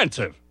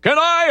expensive. Can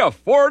I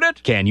afford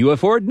it? Can you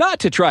afford not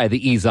to try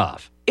the Ease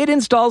Off? It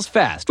installs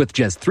fast with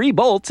just 3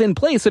 bolts in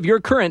place of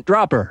your current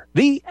dropper.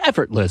 The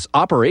effortless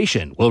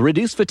operation will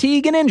reduce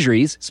fatigue and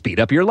injuries, speed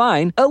up your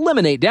line,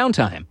 eliminate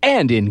downtime,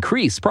 and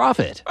increase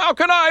profit. How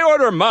can I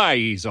order my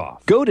Ease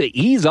Off? Go to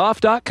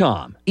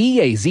easeoff.com,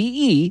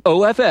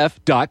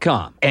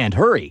 EAZEOFF.com, and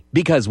hurry,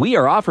 because we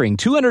are offering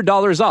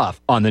 $200 off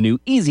on the new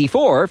Easy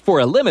 4 for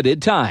a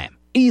limited time.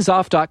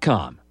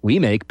 Easeoff.com. We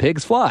make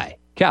pigs fly.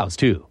 Cows,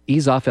 too.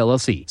 Ease Off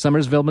LLC,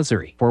 Summersville,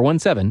 Missouri,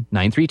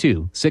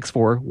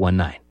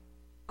 417-932-6419.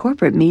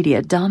 Corporate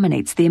media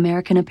dominates the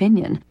American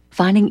opinion.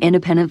 Finding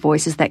independent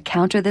voices that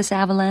counter this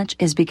avalanche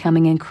is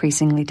becoming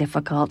increasingly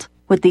difficult.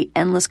 With the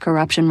endless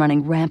corruption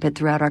running rampant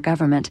throughout our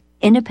government,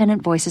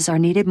 independent voices are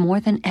needed more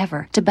than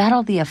ever to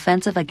battle the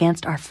offensive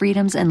against our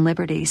freedoms and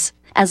liberties.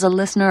 As a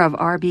listener of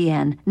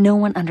RBN, no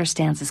one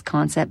understands this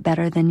concept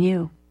better than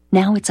you.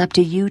 Now it's up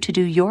to you to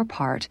do your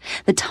part.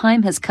 The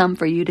time has come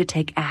for you to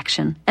take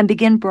action and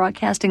begin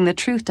broadcasting the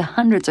truth to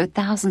hundreds or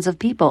thousands of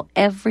people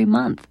every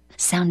month.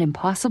 Sound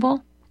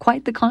impossible?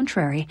 Quite the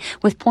contrary.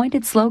 With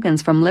pointed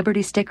slogans from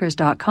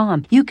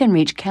LibertyStickers.com, you can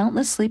reach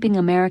countless sleeping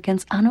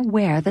Americans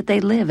unaware that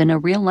they live in a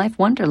real-life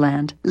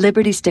wonderland.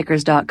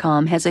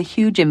 LibertyStickers.com has a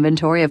huge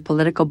inventory of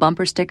political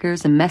bumper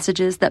stickers and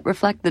messages that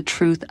reflect the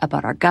truth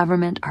about our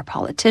government, our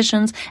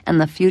politicians, and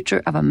the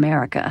future of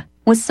America.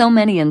 With so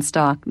many in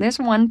stock, there's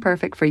one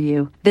perfect for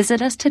you.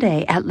 Visit us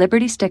today at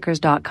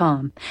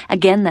LibertyStickers.com.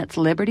 Again, that's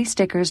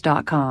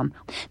LibertyStickers.com.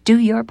 Do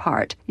your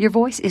part. Your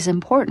voice is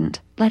important.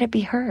 Let it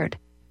be heard.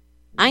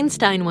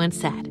 Einstein once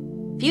said,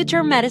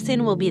 "Future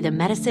medicine will be the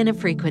medicine of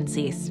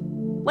frequencies."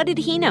 What did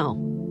he know?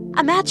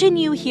 Imagine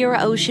you hear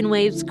ocean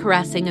waves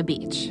caressing a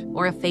beach,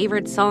 or a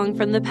favorite song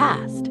from the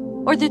past,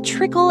 or the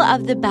trickle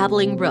of the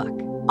babbling brook.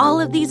 All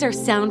of these are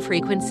sound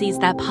frequencies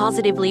that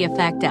positively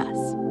affect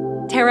us.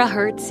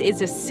 Terahertz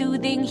is a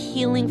soothing,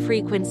 healing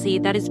frequency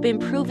that has been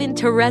proven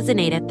to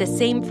resonate at the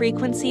same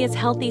frequency as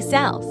healthy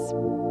cells.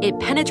 It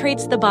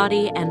penetrates the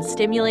body and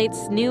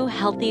stimulates new,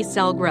 healthy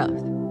cell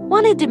growth.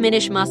 Want to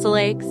diminish muscle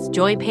aches,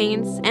 joint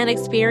pains, and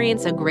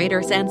experience a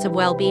greater sense of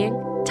well-being?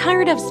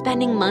 Tired of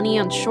spending money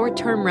on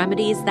short-term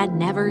remedies that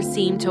never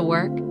seem to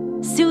work?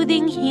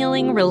 Soothing,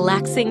 healing,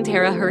 relaxing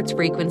terahertz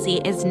frequency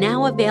is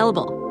now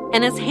available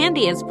and as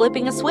handy as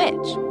flipping a switch.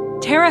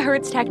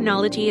 Terahertz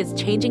technology is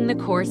changing the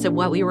course of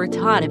what we were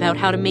taught about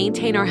how to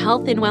maintain our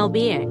health and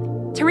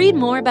well-being. To read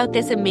more about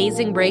this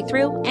amazing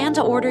breakthrough and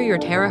to order your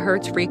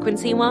terahertz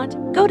frequency wand,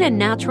 go to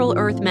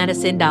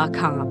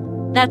NaturalEarthMedicine.com.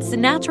 That's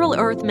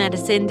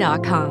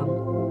NaturalEarthMedicine.com.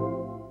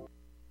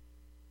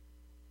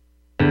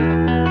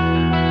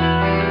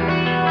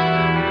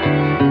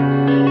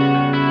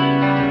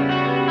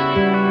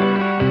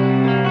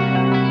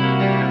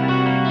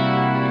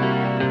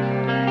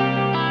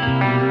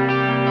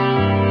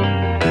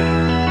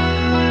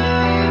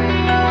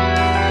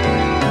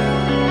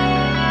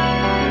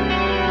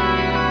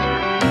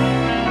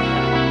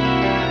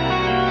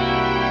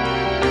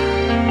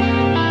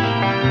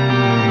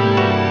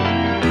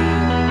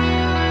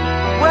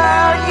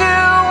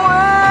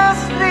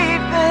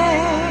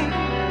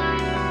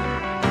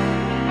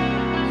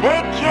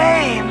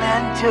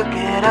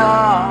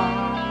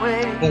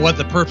 Well, what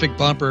the perfect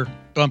bumper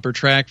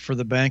track for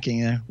the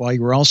banking. While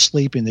you were all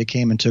sleeping, they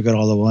came and took it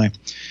all the way.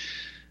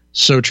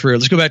 So true.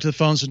 Let's go back to the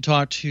phones and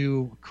talk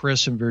to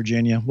Chris in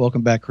Virginia.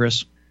 Welcome back,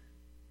 Chris.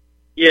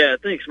 Yeah,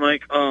 thanks,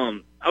 Mike. I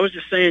was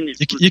just saying...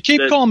 You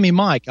keep calling me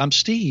Mike. I'm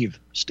Steve.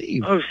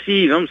 Oh,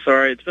 Steve. I'm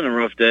sorry. It's been a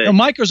rough day. No,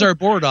 Mike was our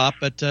board op,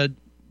 but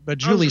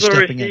Julie's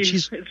stepping in.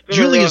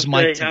 Julie is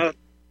Mike. Now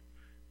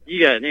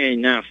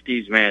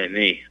Steve's mad at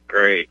me.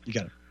 Great. You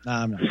got it.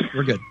 Nah, I'm not.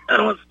 We're good. I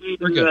don't want Steve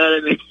to be mad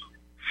at me.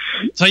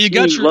 So you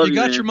got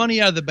your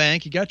money out of the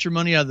bank. You got your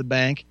money out of the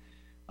bank.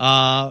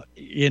 And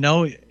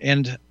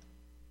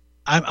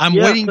I'm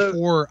waiting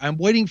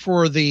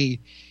for the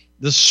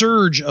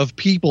surge of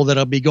people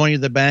that'll be going to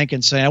the bank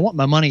and saying, I want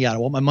my money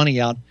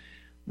out.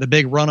 The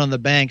big run on the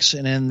banks,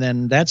 and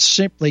then that's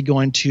simply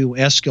going to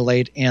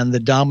escalate, and the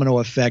domino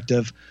effect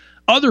of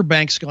other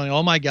banks going,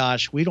 oh my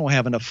gosh, we don't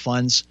have enough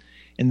funds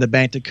in the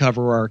bank to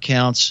cover our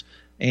accounts.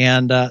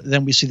 And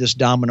then we see this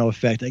domino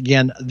effect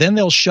again. Then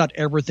they'll shut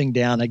everything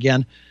down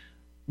again.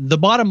 The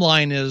bottom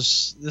line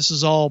is this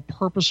is all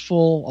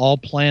purposeful, all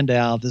planned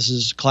out. This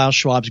is Klaus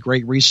Schwab's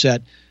great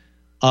reset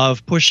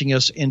of pushing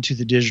us into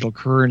the digital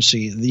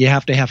currency. You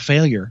have to have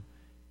failure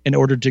in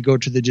order to go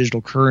to the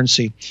digital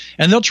currency.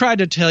 And they'll try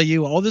to tell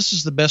you, oh, this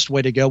is the best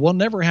way to go. We'll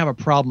never have a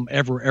problem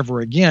ever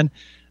again.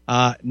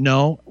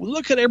 No.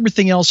 Look at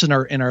everything else in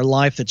our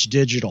life that's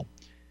digital.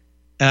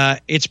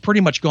 it's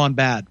pretty much gone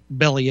bad,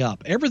 belly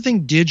up.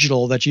 Everything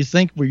digital that you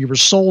think you were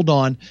sold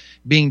on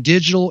being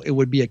digital, it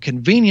would be a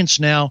convenience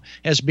now,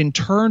 has been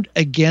turned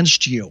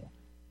against you.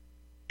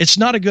 It's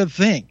not a good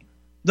thing.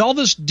 All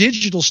this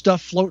digital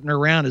stuff floating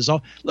around is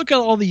all. Look at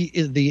all all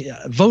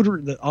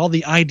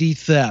the ID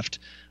theft.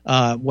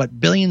 What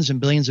billions and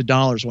billions of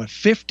dollars? What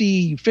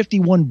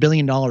 $51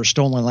 billion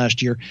stolen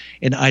last year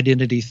in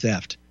identity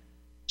theft.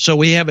 So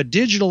we have a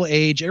digital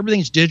age.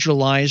 Everything's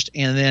digitalized,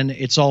 and then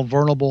it's all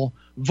vulnerable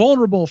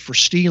for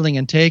stealing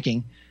and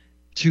taking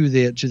to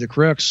the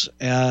crooks.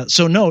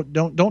 So no,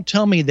 don't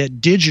tell me that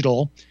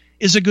digital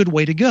is a good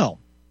way to go.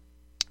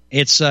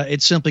 It's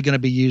simply going to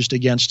be used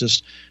against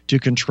us to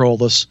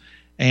control us.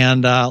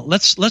 And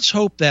let's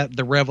hope that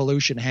the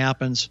revolution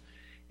happens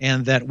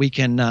and that we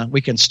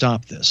can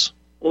stop this.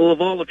 Well,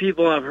 of all the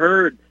people I've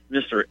heard,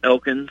 Mr.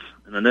 Elkins,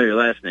 and I know your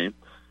last name,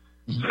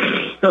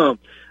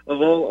 of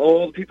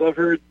all the people I've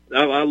heard,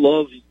 I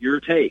love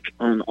your take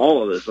on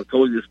all of this. I've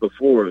told you this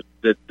before,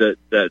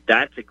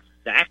 that's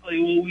exactly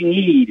what we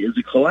need is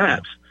a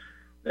collapse.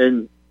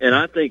 And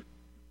I think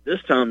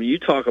this time you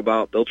talk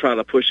about they'll try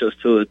to push us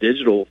to a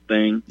digital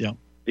thing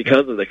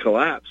because of the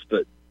collapse.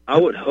 But I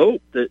would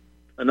hope that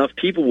enough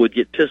people would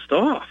get pissed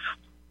off.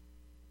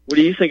 What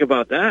do you think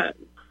about that?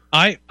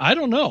 I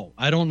don't know.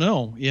 A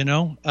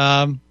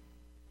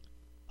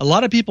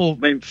lot of people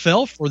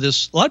fell for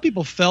this. A lot of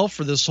people fell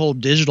for this whole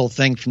digital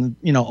thing from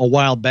a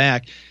while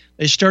back.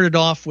 They started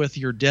off with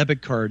your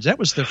debit cards. That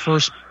was the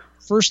first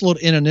little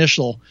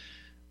initial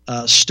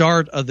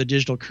start of the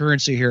digital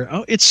currency here.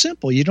 Oh, it's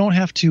simple. You don't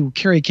have to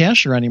carry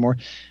cash around anymore.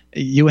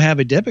 You have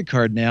a debit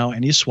card now,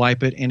 and you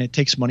swipe it, and it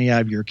takes money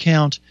out of your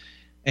account.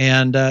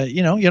 And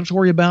you don't have to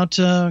worry about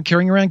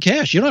carrying around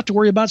cash. You don't have to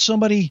worry about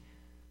somebody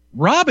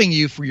robbing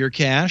you for your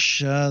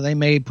cash. They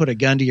may put a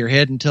gun to your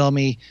head and tell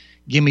me,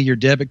 give me your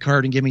debit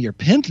card and give me your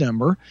PIN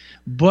number.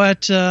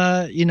 But,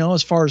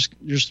 as far as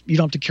you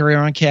don't have to carry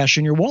around cash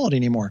in your wallet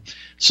anymore.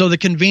 So the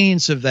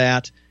convenience of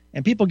that,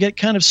 and people get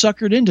kind of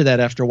suckered into that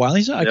after a while.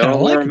 I kind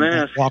of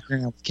like walking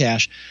around with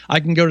cash.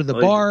 I can go to the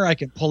bar. I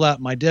can pull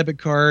out my debit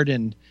card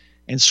and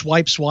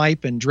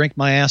swipe and drink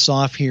my ass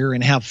off here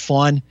and have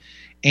fun.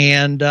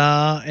 And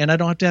I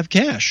don't have to have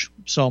cash.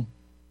 So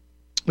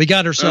we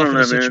got ourselves in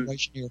a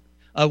situation here.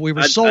 We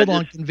were sold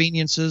on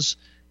conveniences,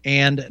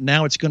 and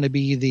now it's going to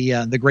be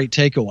the great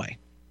takeaway.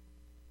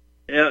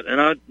 Yeah,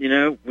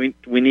 and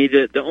we need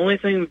to. The only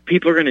thing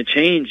people are going to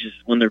change is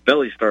when their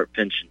bellies start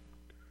pinching.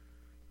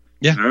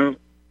 Yeah.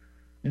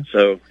 Yeah.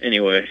 So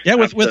anyway. Yeah,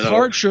 with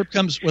hardship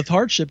comes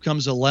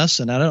a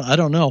lesson. I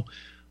don't know.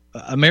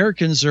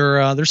 Americans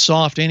are they're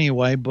soft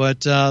anyway,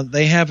 but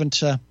they haven't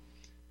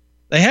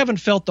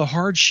felt the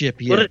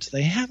hardship yet.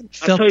 They haven't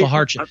felt the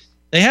hardship.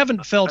 They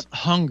haven't felt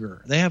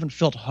hunger. They haven't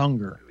felt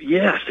hunger.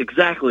 Yes,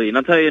 exactly. And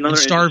I'll tell you another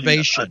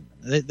starvation.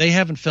 They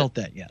haven't felt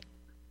that yet.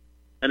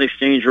 An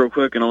exchange real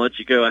quick, and I'll let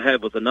you go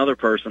ahead with another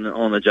person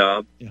on the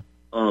job. Yeah.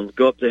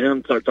 Go up to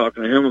him, start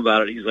talking to him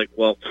about it. He's like,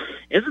 "Well,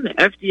 isn't the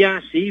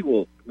FDIC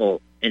will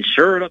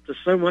insure it up to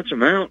so much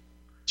amount?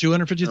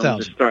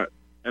 $250,000."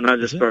 I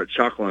just start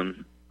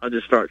chuckling.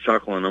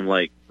 I'm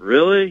like,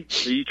 "Really?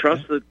 Do you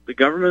trust that the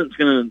government's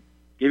going to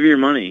give you your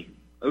money?"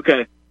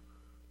 Okay.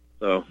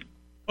 So.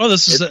 Well,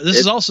 this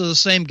is also the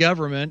same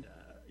government,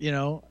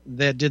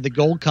 that did the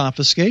gold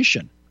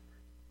confiscation.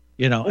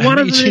 Why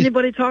doesn't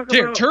anybody talk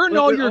about? Turn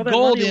all your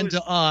gold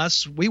into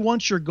us. We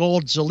want your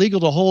gold. It's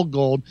illegal to hold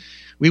gold.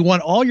 We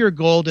want all your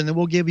gold, and then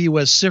we'll give you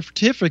a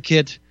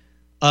certificate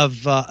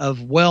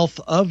of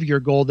wealth of your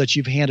gold that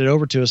you've handed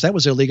over to us. That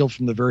was illegal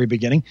from the very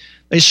beginning.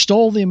 They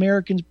stole the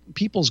American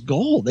people's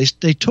gold.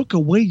 They took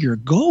away your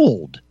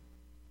gold.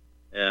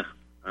 Yeah,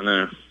 I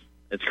know.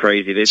 It's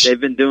crazy. They've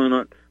been doing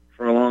it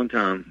for a long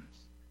time.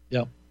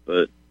 Yep.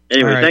 But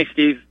anyway, Thanks,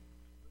 Steve.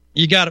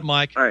 You got it,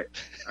 Mike. All right.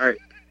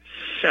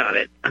 Shut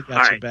it. I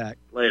got you back.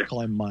 Later.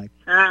 Call him Mike.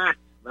 Bye.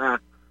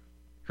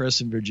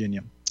 Chris in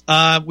Virginia.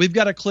 We've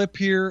got a clip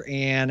here,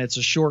 and it's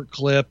a short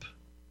clip.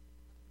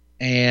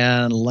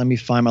 And let me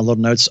find my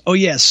little notes. Oh,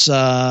 yes.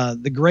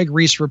 The Greg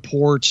Reese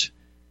report.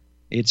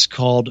 It's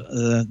called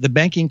The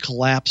Banking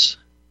Collapse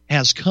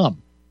Has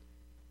Come.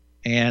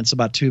 And it's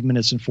about 2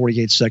 minutes and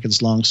 48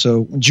 seconds long.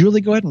 So,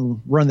 Julie, go ahead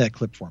and run that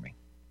clip for me.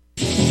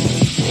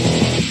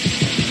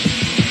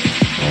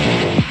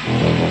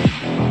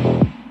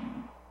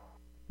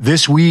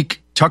 This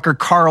week, Tucker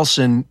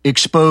Carlson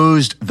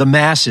exposed the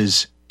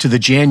masses to the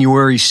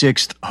January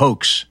 6th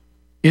hoax.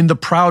 In the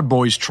Proud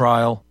Boys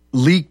trial,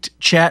 leaked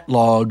chat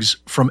logs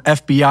from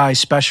FBI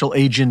Special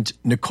Agent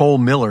Nicole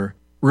Miller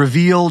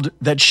revealed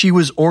that she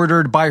was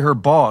ordered by her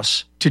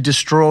boss to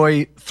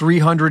destroy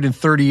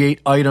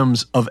 338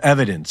 items of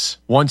evidence.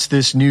 Once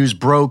this news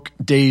broke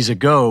days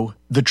ago,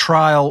 the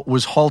trial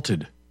was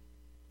halted.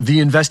 The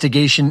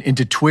investigation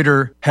into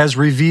Twitter has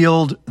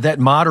revealed that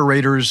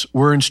moderators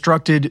were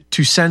instructed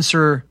to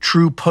censor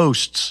true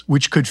posts,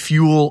 which could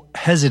fuel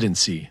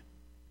hesitancy.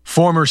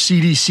 Former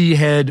CDC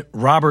head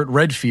Robert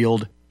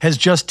Redfield has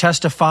just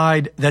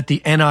testified that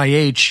the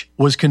NIH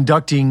was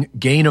conducting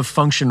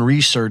gain-of-function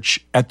research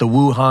at the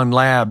Wuhan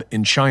lab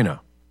in China.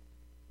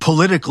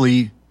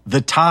 Politically,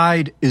 the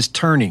tide is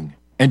turning,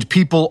 and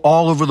people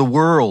all over the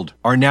world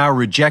are now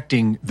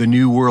rejecting the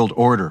New World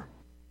Order.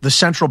 The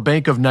Central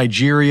Bank of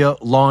Nigeria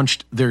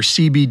launched their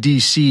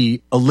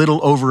CBDC a little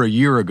over a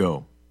year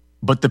ago,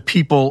 but the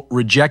people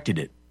rejected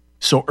it.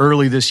 So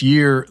early this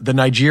year, the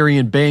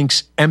Nigerian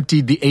banks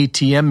emptied the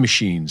ATM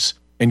machines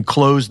and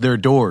closed their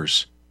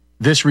doors.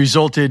 This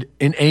resulted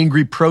in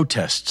angry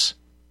protests.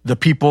 The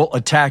people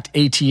attacked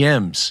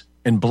ATMs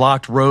and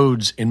blocked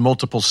roads in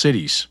multiple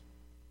cities.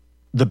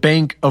 The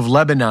Bank of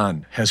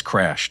Lebanon has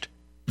crashed.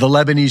 The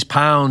Lebanese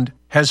pound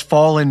has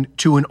fallen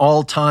to an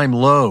all-time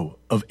low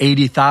of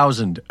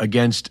 80,000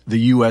 against the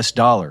U.S.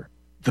 dollar.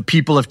 The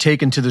people have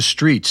taken to the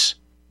streets.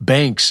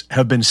 Banks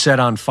have been set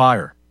on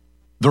fire.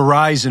 The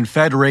rise in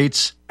Fed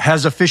rates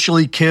has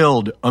officially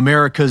killed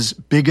America's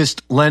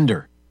biggest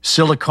lender,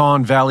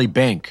 Silicon Valley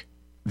Bank.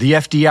 The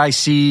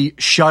FDIC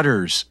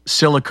shutters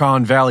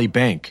Silicon Valley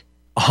Bank.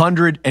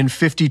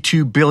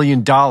 $152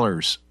 billion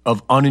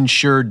of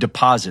uninsured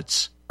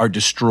deposits are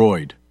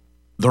destroyed.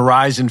 The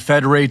rise in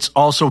Fed rates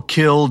also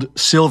killed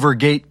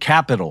Silvergate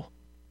Capital.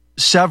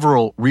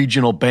 Several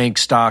regional bank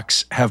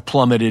stocks have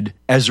plummeted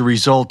as a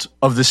result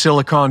of the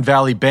Silicon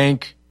Valley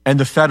Bank and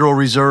the Federal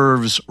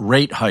Reserve's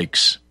rate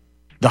hikes.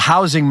 The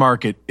housing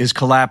market is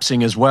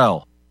collapsing as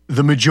well.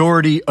 The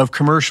majority of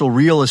commercial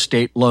real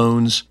estate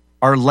loans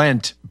are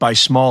lent by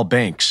small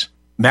banks.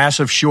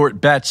 Massive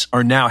short bets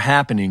are now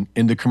happening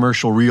in the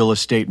commercial real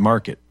estate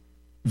market.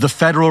 The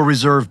Federal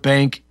Reserve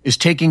Bank is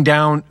taking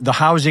down the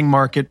housing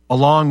market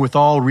along with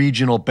all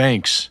regional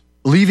banks,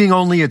 leaving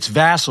only its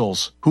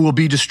vassals who will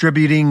be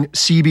distributing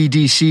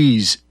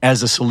CBDCs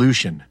as a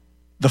solution.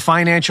 The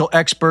financial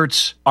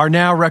experts are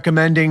now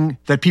recommending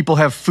that people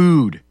have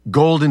food,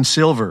 gold and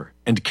silver,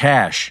 and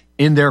cash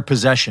in their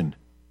possession.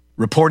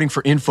 Reporting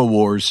for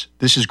InfoWars,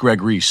 this is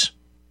Greg Reese.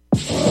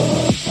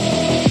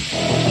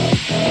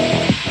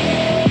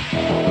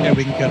 Yeah,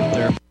 we can cut it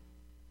there.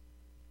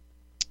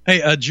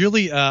 Hey,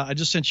 Julie, I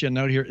just sent you a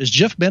note here. Is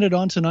Jeff Bennett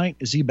on tonight?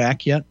 Is he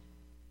back yet?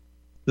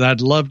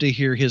 I'd love to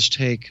hear his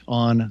take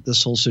on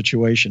this whole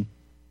situation.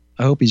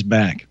 I hope he's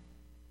back.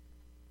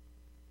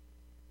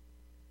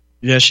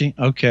 Yes, she?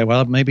 Okay,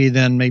 well, maybe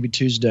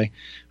Tuesday.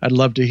 I'd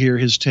love to hear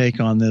his take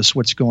on this,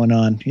 what's going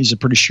on. He's a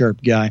pretty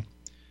sharp guy,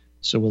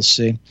 so we'll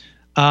see.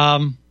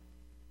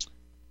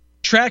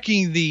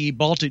 Tracking the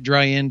Baltic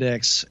Dry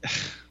Index,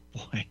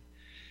 boy,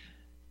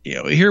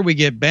 here we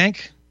get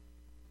banks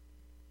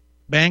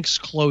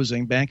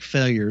closing, bank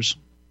failures.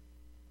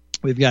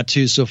 We've got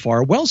two so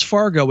far. Wells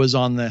Fargo is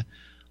on the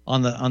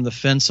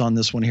fence on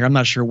this one here. I'm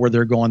not sure where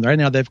they're going. Right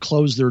now, they've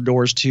closed their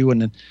doors too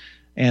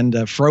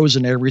and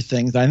frozen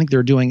everything. I think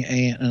they're doing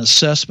an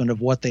assessment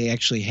of what they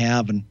actually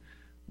have and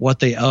what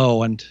they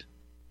owe and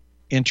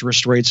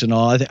interest rates and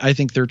all. I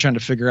think they're trying to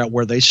figure out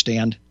where they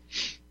stand.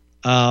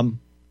 So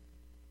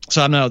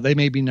I know they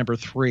may be number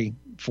 3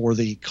 for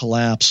the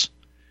collapse,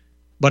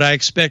 but I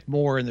expect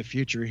more in the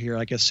future here.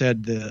 Like I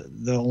said,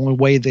 the only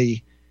way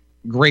the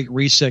Great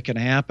Reset can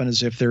happen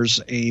is if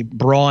there's a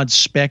broad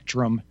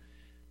spectrum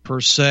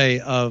per se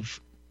of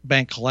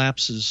bank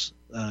collapses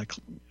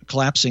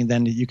collapsing,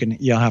 then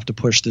you'll have to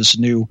push this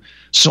new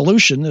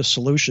solution. The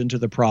solution to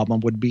the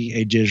problem would be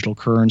a digital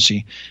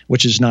currency,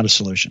 which is not a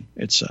solution.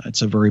 It's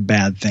a very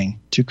bad thing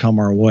to come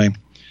our way.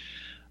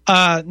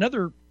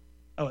 Another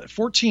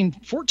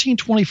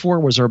 1424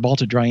 was our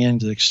Baltic Dry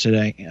Index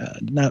today.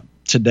 Not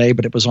today,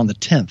 but it was on the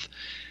 10th.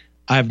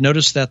 I've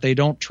noticed that they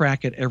don't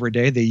track it every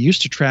day. They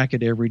used to track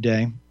it every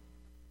day.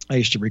 I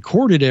used to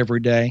record it every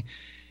day.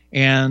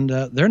 And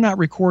they're not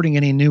recording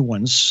any new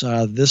ones.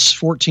 This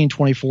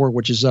 1424,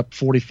 which is up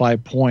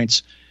 45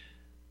 points,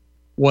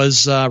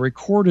 was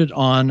recorded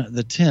on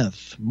the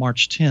 10th,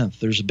 March 10th.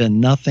 There's been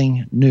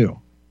nothing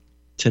new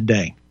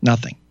today.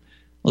 Nothing.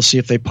 Let's see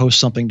if they post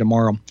something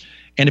tomorrow.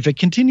 And if it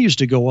continues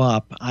to go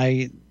up,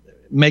 it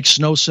makes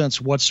no sense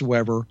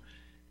whatsoever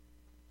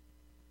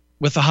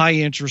with the high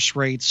interest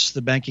rates,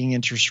 the banking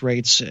interest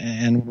rates,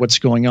 and what's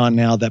going on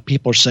now that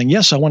people are saying,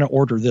 yes, I want to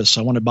order this.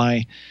 I want to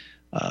buy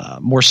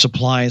more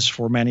supplies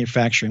for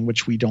manufacturing,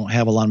 which we don't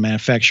have a lot of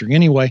manufacturing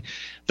anyway.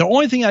 The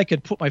only thing I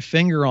could put my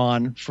finger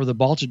on for the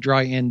Baltic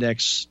Dry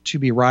Index to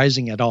be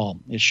rising at all,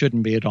 it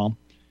shouldn't be at all.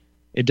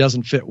 It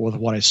doesn't fit with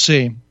what I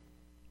see.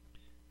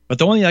 But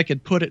the only thing I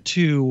could put it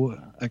to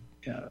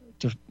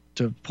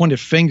point a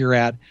finger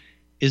at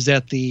is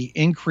that the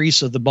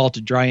increase of the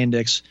Baltic Dry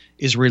Index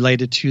is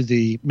related to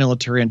the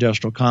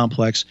military-industrial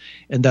complex,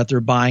 and that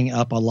they're buying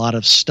up a lot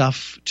of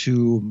stuff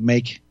to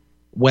make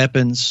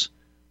weapons,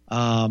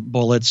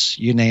 bullets,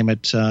 you name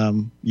it,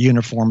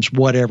 uniforms,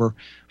 whatever,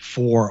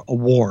 for a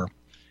war.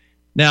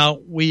 Now,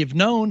 we've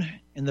known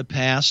in the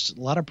past,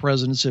 a lot of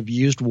presidents have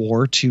used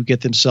war to get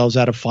themselves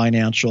out of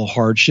financial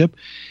hardship.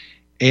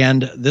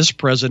 And this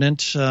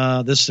president,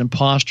 this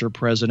imposter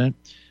president,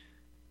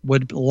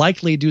 would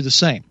likely do the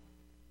same.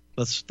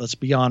 Let's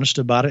be honest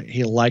about it.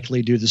 He'll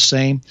likely do the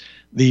same.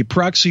 The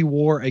proxy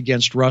war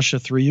against Russia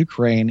through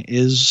Ukraine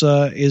is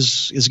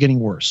getting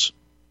worse.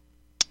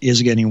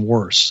 Is getting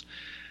worse.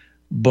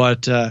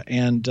 But I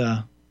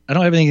I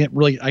don't have anything that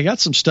really. I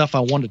got some stuff I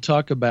want to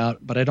talk about,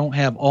 but I don't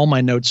have all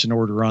my notes in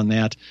order on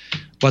that.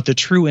 But the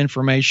true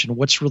information,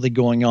 what's really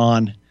going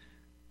on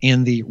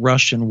in the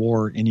Russian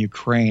war in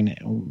Ukraine.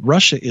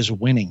 Russia is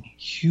winning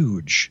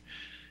huge.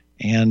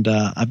 And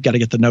I've got to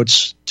get the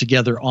notes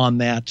together on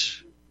that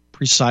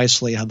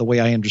precisely, the way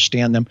I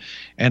understand them.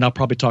 And I'll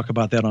probably talk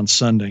about that on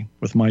Sunday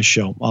with my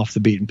show, Off the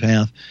Beaten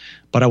Path.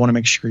 But I want to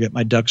make sure I get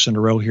my ducks in a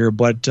row here.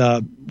 But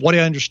what I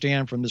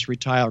understand from this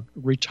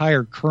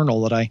retired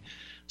colonel that I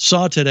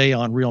saw today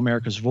on Real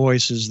America's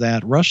Voice is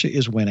that Russia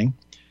is winning.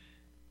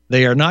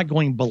 They are not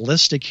going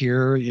ballistic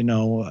here,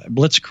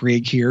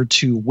 blitzkrieg here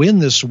to win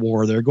this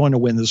war. They're going to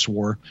win this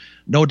war,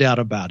 no doubt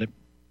about it.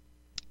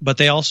 But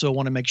they also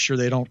want to make sure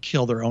they don't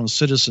kill their own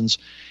citizens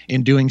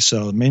in doing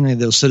so, mainly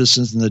those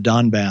citizens in the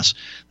Donbass.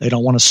 They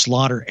don't want to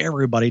slaughter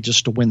everybody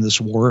just to win this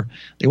war.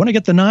 They want to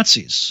get the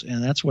Nazis,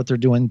 and that's what they're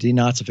doing,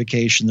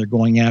 denazification. They're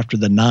going after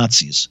the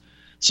Nazis,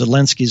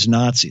 Zelensky's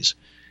Nazis.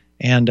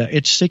 And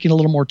it's taking a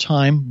little more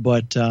time,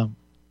 but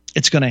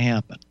it's going to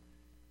happen.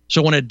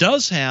 So when it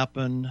does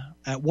happen,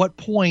 at what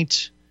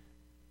point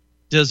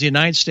does the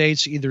United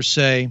States either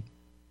say,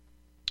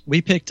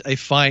 we picked a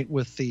fight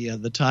with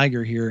the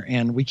tiger here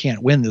and we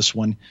can't win this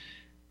one,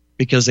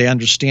 because they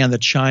understand that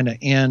China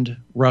and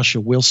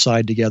Russia will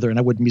side together, and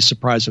I wouldn't be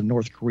surprised if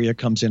North Korea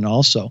comes in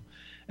also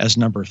as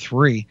number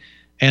 3.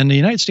 And the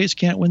United States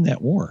can't win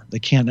that war. They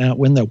can't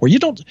win that war. You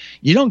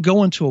don't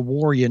go into a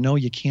war you know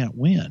you can't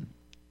win.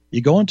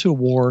 You go into a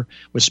war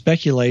with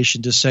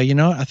speculation to say,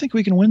 I think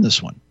we can win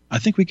this one. I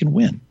think we can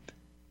win.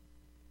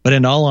 But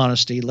in all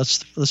honesty,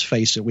 let's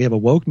face it. We have a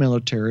woke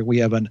military. We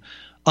have an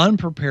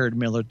unprepared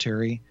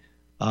military.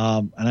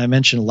 And I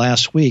mentioned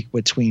last week,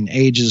 between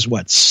ages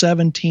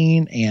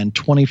 17 and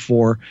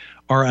 24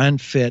 are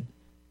unfit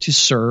to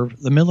serve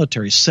the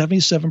military.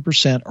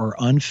 77% are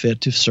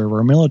unfit to serve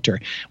our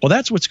military. Well,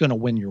 that's what's going to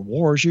win your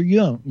wars. You're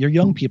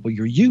young people,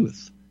 your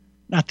youth,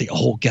 not the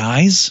old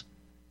guys.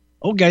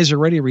 Old guys are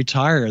ready to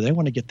retire. They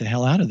want to get the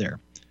hell out of there.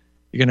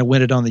 You're going to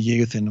win it on the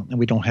youth, and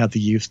we don't have the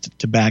youth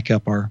to back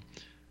up our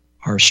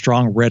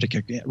strong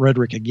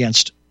rhetoric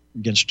against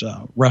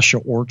Russia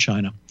or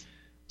China.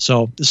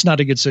 So this is not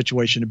a good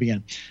situation to be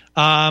in.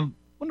 I'm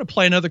going to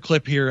play another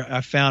clip here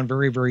I found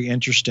very, very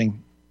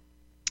interesting,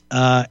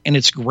 and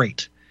it's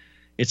great.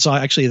 It's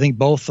actually, I think,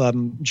 both.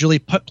 Julie,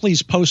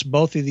 please post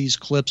both of these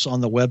clips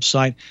on the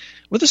website.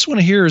 Well, this one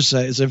here is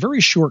a very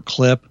short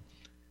clip.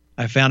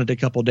 I found it a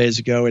couple of days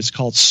ago. It's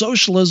called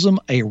Socialism,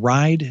 a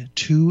Ride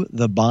to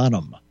the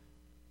Bottom.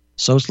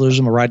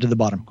 Socialism, a Ride to the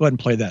Bottom. Go ahead and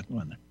play that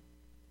one,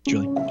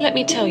 Julie. Let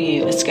me tell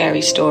you a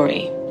scary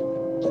story.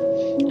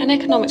 An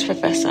economics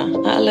professor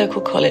at a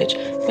local college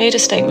made a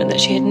statement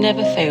that she had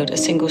never failed a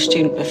single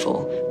student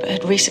before, but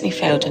had recently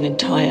failed an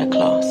entire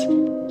class.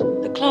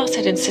 The class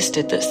had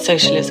insisted that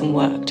socialism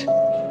worked,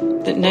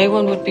 that no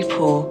one would be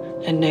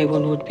poor and no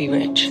one would be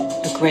rich,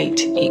 a great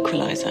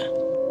equalizer.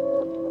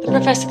 The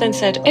professor then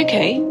said,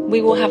 okay, we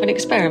will have an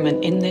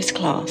experiment in this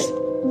class.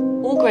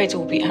 All grades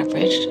will be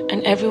averaged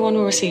and everyone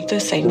will receive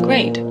the same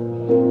grade.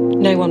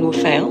 No one will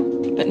fail,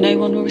 but no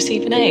one will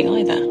receive an A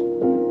either.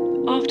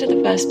 After the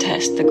first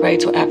test, the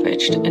grades were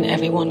averaged and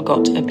everyone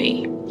got a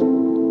B.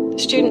 The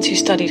students who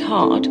studied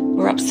hard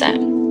were upset,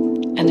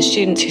 and the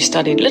students who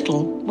studied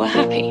little were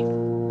happy.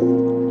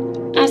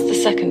 As the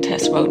second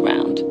test rolled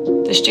round,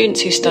 the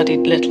students who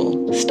studied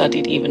little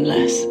studied even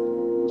less,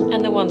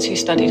 and the ones who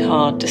studied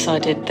hard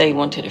decided they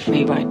wanted a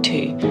free ride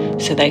too,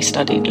 so they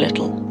studied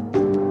little.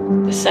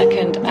 The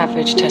second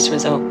average test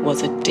result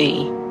was a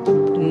D.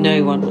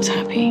 No one was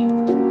happy.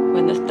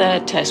 When the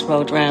third test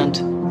rolled round,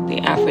 the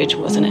average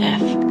was an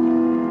F.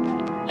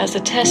 As the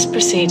test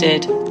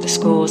proceeded, the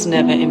scores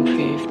never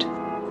improved,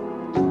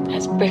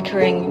 as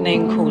bickering,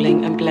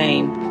 name-calling and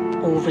blame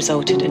all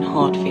resulted in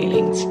hard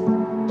feelings,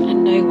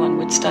 and no one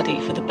would study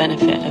for the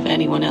benefit of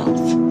anyone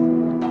else.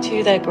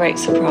 To their great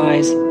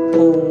surprise,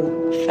 all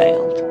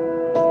failed.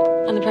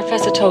 And the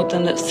professor told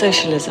them that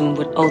socialism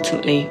would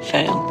ultimately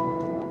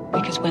fail,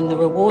 because when the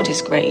reward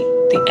is great,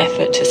 the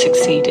effort to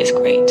succeed is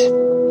great.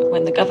 But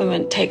when the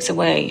government takes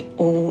away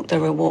all the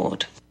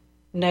reward,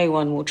 no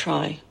one will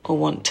try or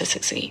want to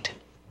succeed.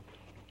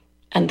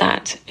 And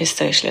that is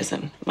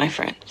socialism, my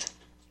friends.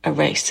 A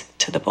race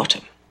to the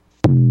bottom.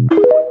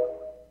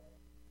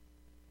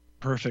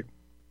 Perfect.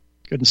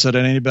 Couldn't said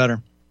it any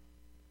better.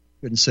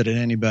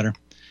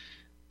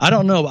 I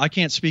don't know. I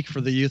can't speak for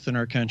the youth in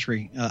our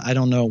country. I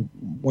don't know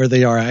where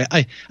they are.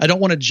 I don't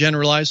want to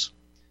generalize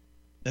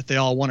that they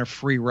all want a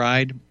free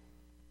ride.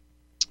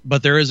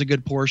 But there is a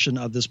good portion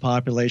of this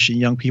population,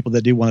 young people,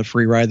 that do want a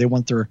free ride. They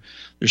want their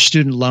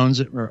student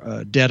loans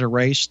debt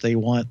erased. They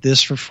want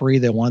this for free.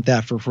 They want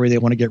that for free. They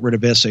want to get rid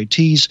of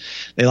SATs.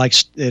 They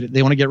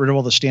want to get rid of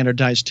all the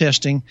standardized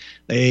testing.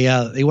 They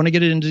want to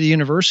get it into the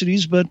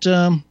universities, but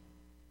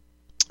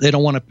they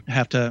don't want to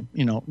have to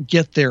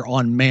get there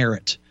on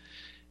merit.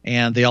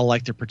 And they all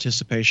like their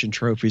participation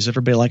trophies.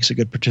 Everybody likes a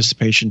good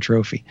participation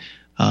trophy.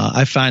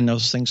 I find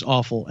those things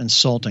awful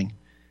insulting.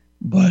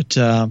 But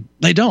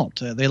they don't.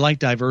 They like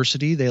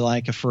diversity. They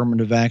like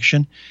affirmative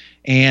action.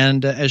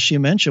 And as she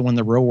mentioned, when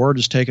the real word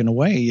is taken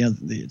away,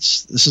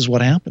 this is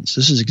what happens.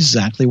 This is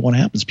exactly what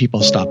happens.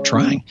 People stop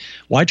trying.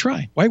 Why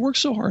try? Why work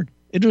so hard?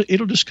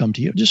 It'll just come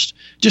to you. Just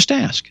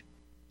ask.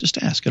 Just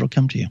ask. It'll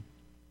come to you.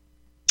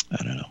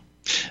 I don't know.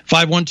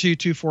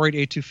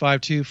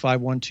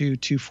 512-248-8252,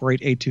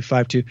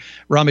 512-248-8252.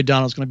 Ron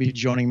McDonald is going to be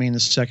joining me in the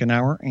second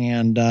hour,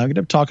 and I'm going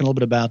to be talking a little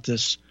bit about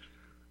this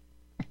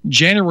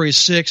January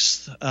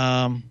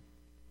 6th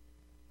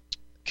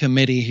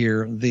committee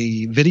here.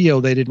 The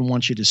video they didn't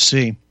want you to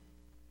see.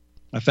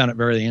 I found it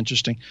very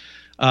interesting.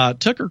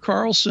 Tucker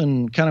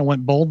Carlson kind of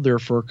went bold there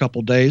for a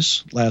couple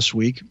days last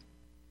week,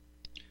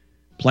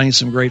 playing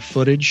some great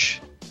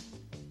footage,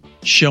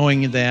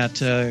 showing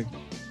that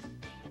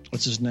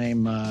what's his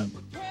name?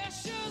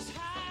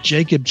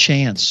 Jacob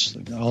Chance,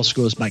 also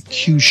goes by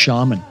Q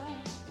Shaman,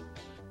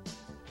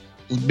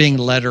 being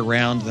led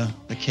around the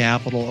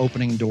Capitol,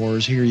 opening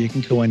doors. Here, you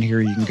can go in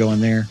here, you can go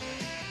in there.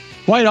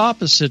 Quite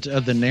opposite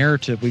of the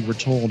narrative we were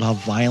told, how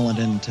violent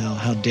and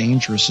how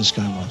dangerous this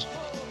guy was.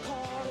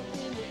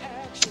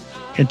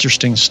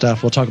 Interesting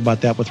stuff. We'll talk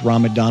about that with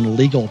Ron McDonald.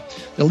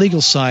 The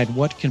legal side,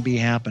 what can be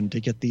happened to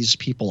get these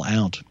people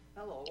out?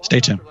 Stay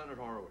tuned.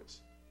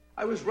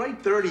 I was right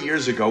 30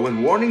 years ago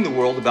in warning the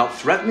world about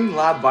threatening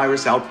lab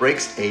virus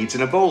outbreaks, AIDS,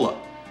 and Ebola.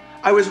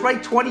 I was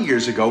right 20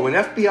 years ago when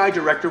FBI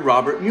Director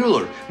Robert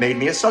Mueller made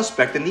me a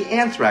suspect in the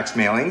anthrax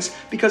mailings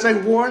because I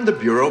warned the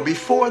Bureau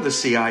before the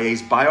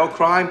CIA's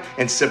biocrime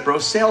and Cipro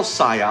sales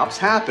psyops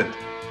happened.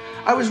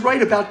 I was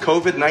right about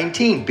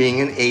COVID-19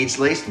 being an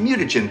AIDS-laced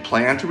mutagen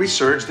plan to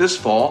resurge this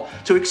fall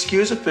to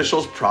excuse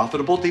officials'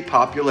 profitable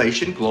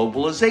depopulation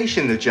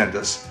globalization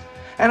agendas.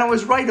 And I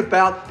was right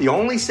about the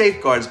only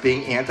safeguards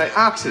being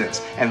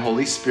antioxidants and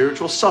holy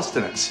spiritual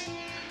sustenance.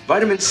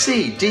 Vitamin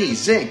C, D,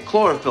 zinc,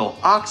 chlorophyll,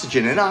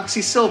 oxygen, and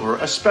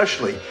oxysilver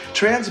especially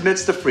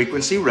transmits the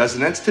frequency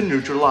resonance to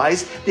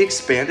neutralize the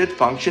expanded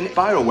function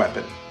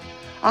bioweapon.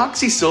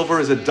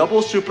 Oxysilver is a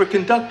double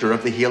superconductor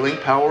of the healing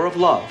power of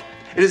love.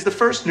 It is the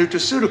first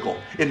nutraceutical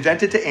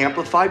invented to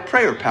amplify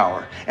prayer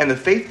power and the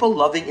faithful,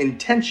 loving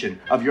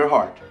intention of your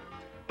heart.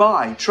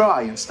 Buy,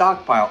 try, and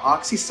stockpile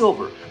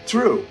Oxysilver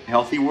through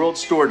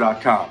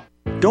HealthyWorldStore.com.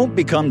 Don't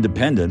become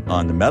dependent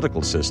on the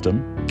medical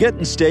system. Get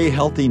and stay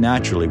healthy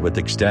naturally with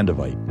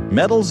Extendivite.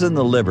 Metals in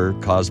the liver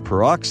cause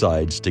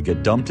peroxides to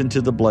get dumped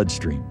into the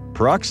bloodstream.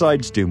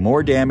 Peroxides do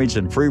more damage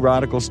than free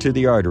radicals to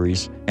the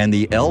arteries, and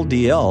the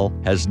LDL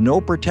has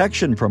no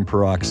protection from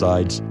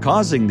peroxides,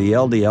 causing the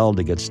LDL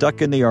to get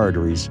stuck in the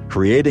arteries,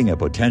 creating a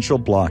potential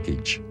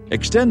blockage.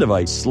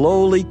 Extendivite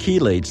slowly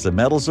chelates the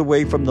metals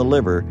away from the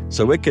liver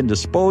so it can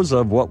dispose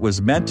of what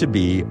was meant to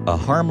be a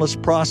harmless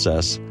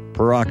process,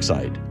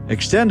 peroxide.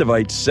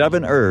 Extendivite's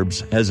 7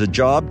 herbs has a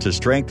job to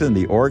strengthen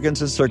the organs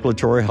and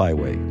circulatory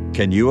highway.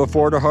 Can you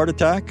afford a heart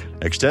attack?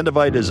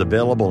 Extendivite is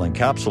available in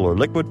capsule or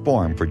liquid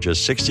form for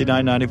just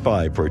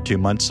 $69.95 for a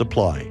 2-month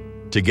supply.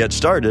 To get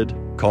started,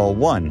 call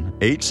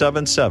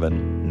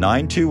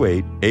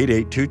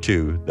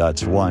 1-877-928-8822.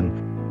 That's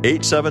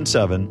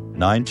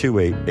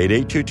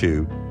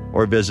 1-877-928-8822.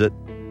 Or visit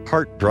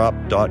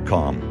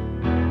heartdrop.com.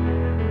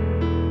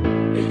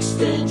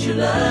 Extend your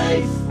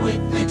life with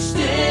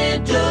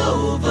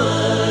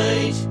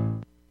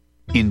Extendovite.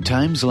 In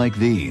times like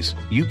these,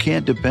 you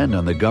can't depend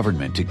on the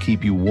government to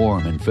keep you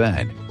warm and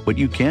fed, but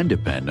you can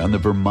depend on the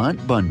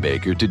Vermont Bun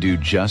Baker to do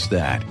just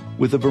that.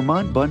 With the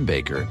Vermont Bun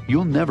Baker,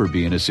 you'll never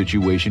be in a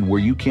situation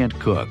where you can't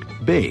cook,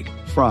 bake,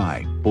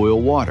 fry,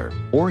 boil water,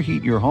 or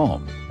heat your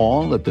home,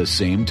 all at the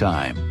same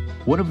time.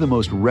 One of the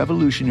most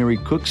revolutionary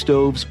cook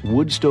stoves,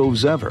 wood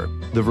stoves ever,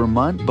 the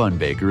Vermont Bun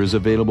Baker is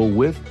available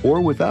with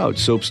or without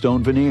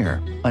soapstone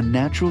veneer, a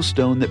natural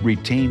stone that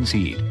retains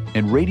heat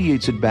and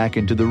radiates it back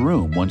into the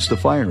room once the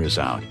fire is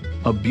out.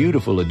 A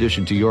beautiful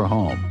addition to your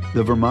home,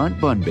 the Vermont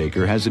Bun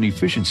Baker has an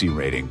efficiency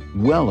rating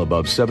well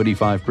above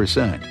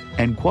 75%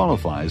 and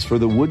qualifies for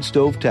the wood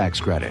stove tax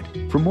credit.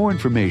 For more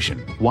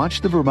information, watch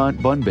the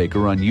Vermont Bun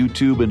Baker on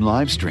YouTube and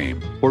live stream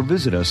or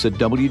visit us at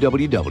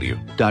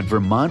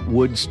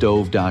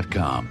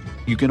www.vermontwoodstove.com.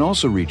 You can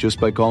also reach us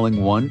by calling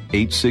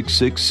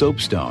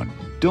 1-866-SOAPSTONE.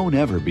 Don't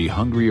ever be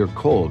hungry or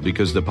cold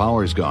because the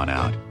power's gone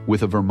out.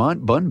 With a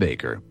Vermont Bun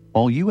Baker,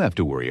 all you have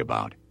to worry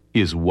about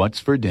is what's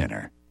for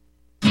dinner.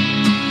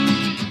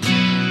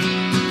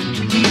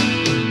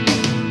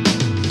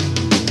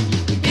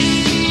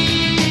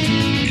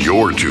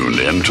 You're tuned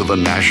in to the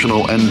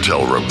National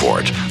Intel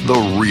Report,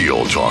 the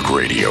Real Talk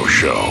Radio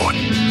Show.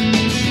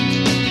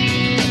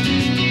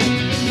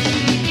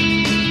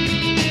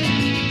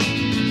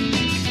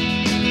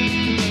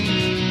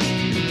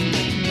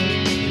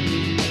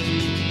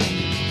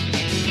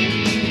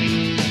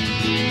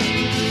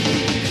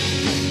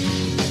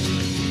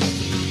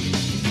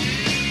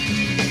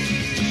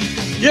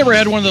 You ever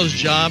had one of those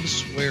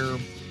jobs where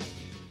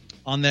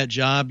on that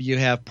job you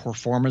have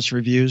performance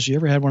reviews? You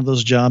ever had one of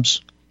those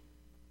jobs?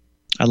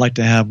 I'd like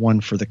to have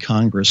one for the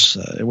Congress,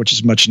 which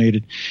is much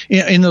needed.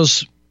 In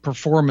those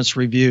performance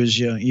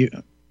reviews,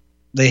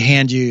 they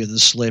hand you the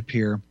slip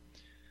here.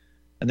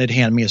 And they'd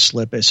hand me a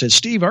slip. It said,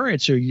 Steve, all right,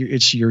 so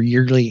it's your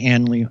yearly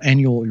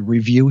annual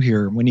review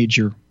here. We need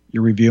your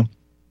review.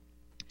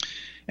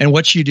 And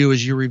what you do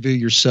is you review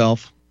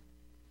yourself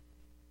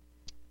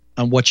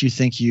on what you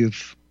think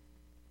you've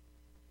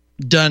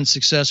done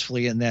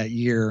successfully in that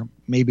year,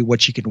 maybe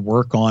what you can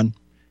work on.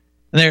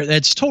 And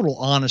that's total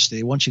honesty.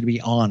 They want you to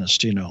be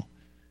honest, you know.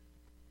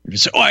 If you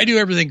say, I do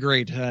everything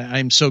great.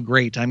 I'm so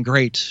great. I'm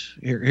great.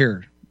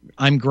 Here.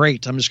 I'm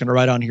great. I'm just going to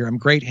write on here. I'm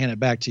great. Hand it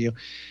back to you.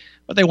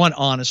 But they want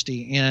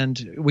honesty,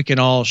 and we can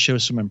all show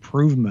some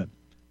improvement.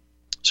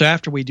 So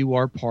after we do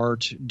our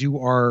part, do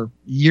our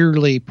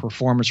yearly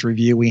performance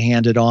review, we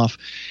hand it off.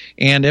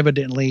 And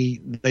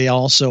evidently, they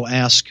also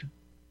ask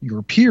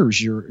your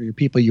peers, your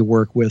people you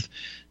work with,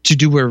 to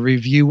do a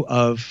review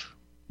of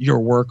your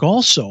work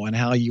also and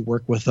how you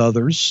work with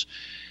others.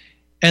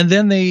 And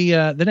then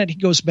then it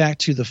goes back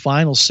to the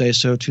final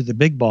say-so, to the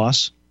big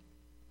boss,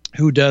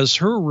 who does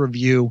her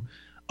review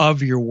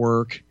of your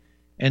work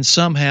and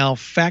somehow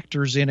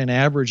factors in and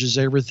averages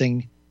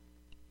everything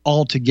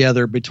all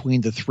together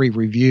between the three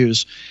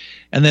reviews.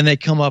 And then they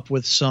come up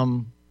with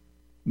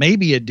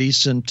maybe a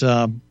decent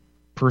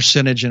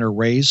percentage in a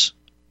raise,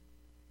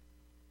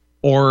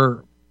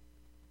 or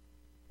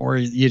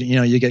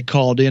you get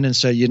called in and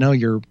say,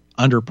 you're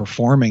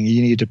underperforming.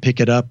 You need to pick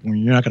it up,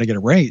 and you're not going to get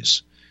a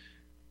raise.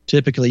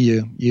 Typically,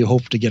 you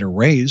hope to get a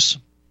raise,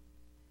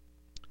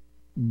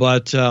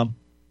 but I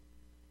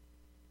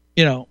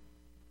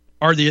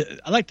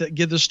like to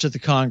give this to the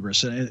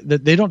Congress.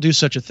 They don't do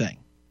such a thing.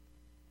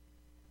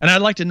 And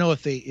I'd like to know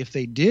if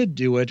they did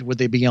do it, would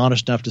they be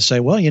honest enough to say,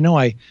 well,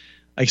 I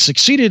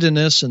succeeded in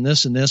this and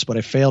this and this, but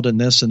I failed in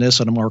this and this,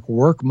 and I'm going to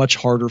work much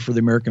harder for the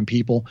American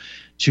people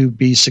to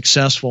be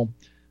successful.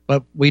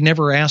 But we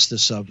never asked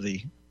this of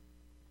the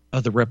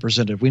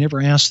representative. We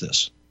never asked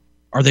this.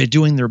 Are they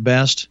doing their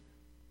best?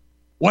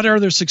 What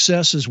are their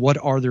successes? What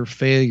are their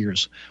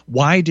failures?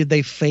 Why did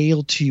they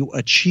fail to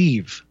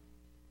achieve?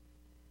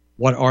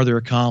 What are their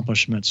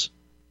accomplishments?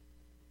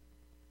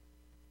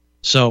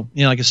 So,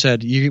 like I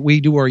said, we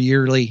do our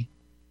yearly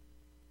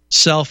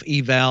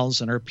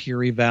self-evals and our peer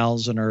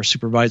evals, and our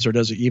supervisor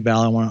does an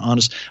eval. I want to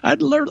honest.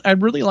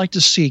 I'd really like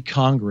to see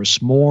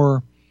Congress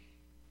more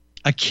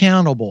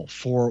accountable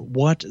for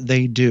what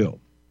they do,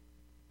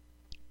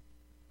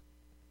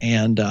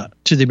 and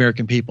to the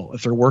American people.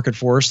 If they're working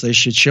for us, they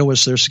should show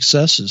us their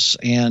successes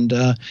and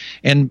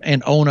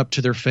own up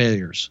to their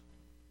failures.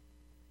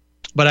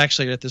 But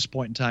actually, at this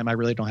point in time, I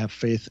really don't have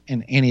faith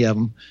in any of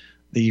them,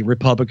 the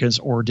Republicans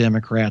or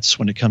Democrats,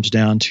 when it comes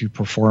down to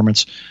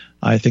performance.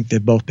 I think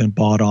they've both been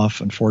bought off,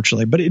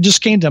 unfortunately. But it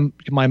just came to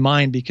my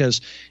mind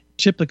because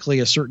typically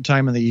a certain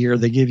time of the year,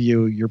 they give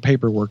you your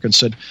paperwork and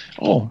said,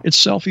 it's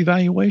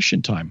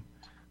self-evaluation time.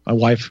 My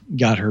wife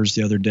got hers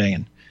the other day,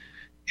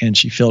 and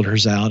she filled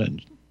hers out,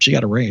 and she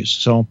got a raise.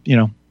 So,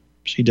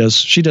 she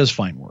does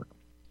fine work.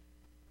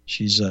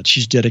 She's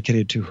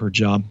dedicated to her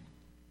job,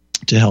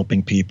 to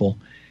helping people.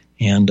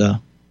 And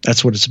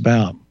that's what it's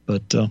about.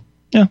 But,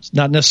 it's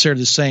not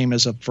necessarily the same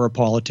as for a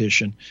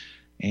politician,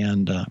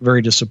 and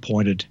very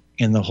disappointed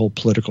in the whole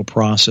political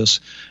process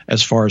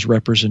as far as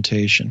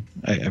representation.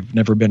 I've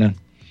never been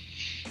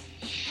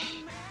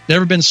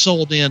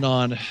sold in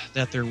on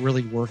that they're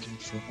really working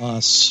for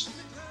us.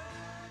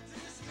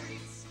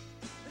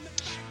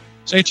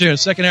 Stay tuned.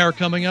 Second hour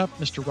coming up.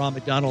 Mr. Ron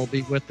McDonald will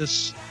be with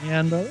us.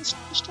 And let's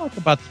talk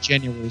about the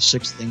January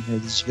 6th thing here.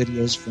 These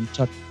videos from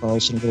Tucker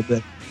Carlson a little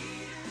bit.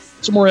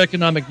 Some more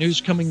economic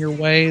news coming your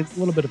way. A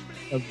little bit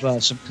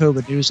of some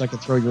COVID news I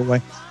could throw your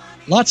way.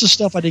 Lots of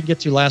stuff I didn't get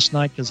to last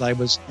night because I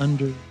was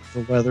under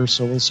the weather.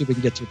 So we'll see if we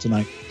can get to it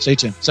tonight. Stay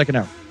tuned. Second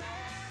hour.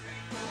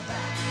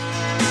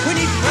 We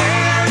need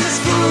fairness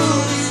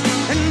foods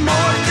and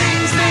more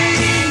things made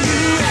in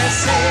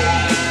USA.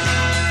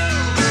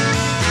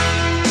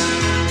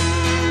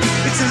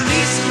 It's the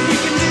least we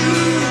can do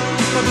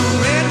for the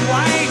red,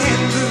 white,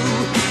 and blue.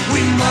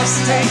 We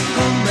must take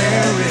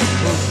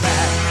America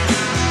back.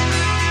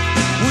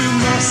 We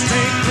must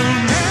take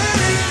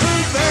America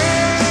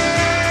back.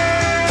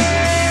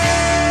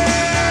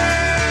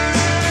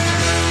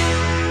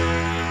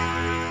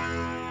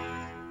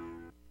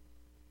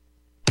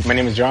 My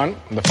name is John.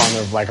 I'm the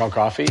founder of Blackout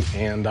Coffee,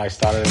 and I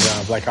started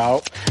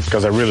Blackout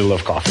because I really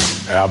love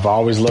coffee. I've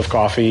always loved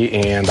coffee,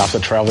 and after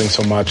traveling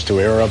so much to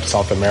Europe,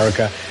 South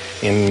America,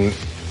 and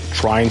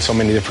trying so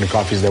many different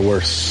coffees that were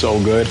so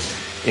good,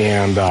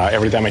 and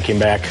every time I came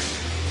back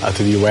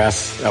to the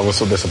U.S., I was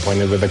so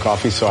disappointed with the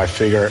coffee, so I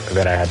figured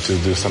that I had to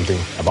do something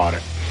about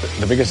it.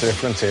 The biggest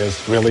difference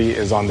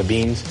is on the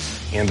beans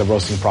and the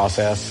roasting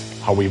process,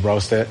 how we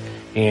roast it,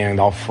 and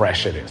how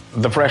fresh it is.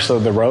 The fresher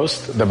the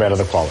roast, the better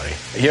the quality.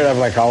 Here I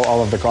have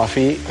all of the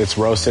coffee. It's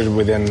roasted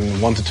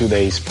within 1 to 2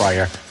 days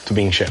prior to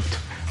being shipped.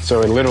 So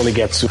it literally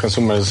gets to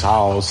consumers'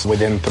 house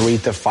within 3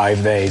 to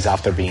 5 days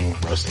after being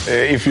roasted.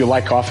 If you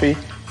like coffee,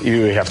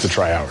 you have to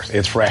try ours.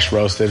 It's fresh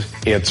roasted.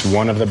 It's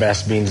one of the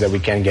best beans that we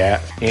can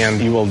get, and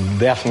you will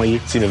definitely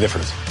see the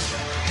difference.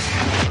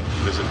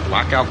 Visit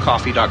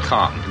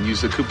blackoutcoffee.com and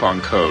use the coupon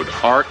code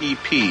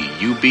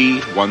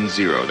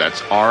REPUB10.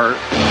 That's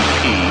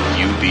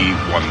REPUB10.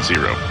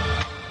 TLB10.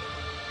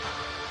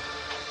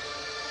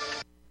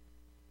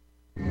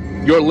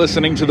 You're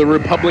listening to the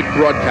Republic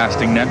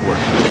Broadcasting Network.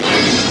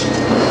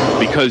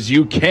 Because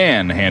you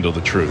can handle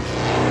the truth.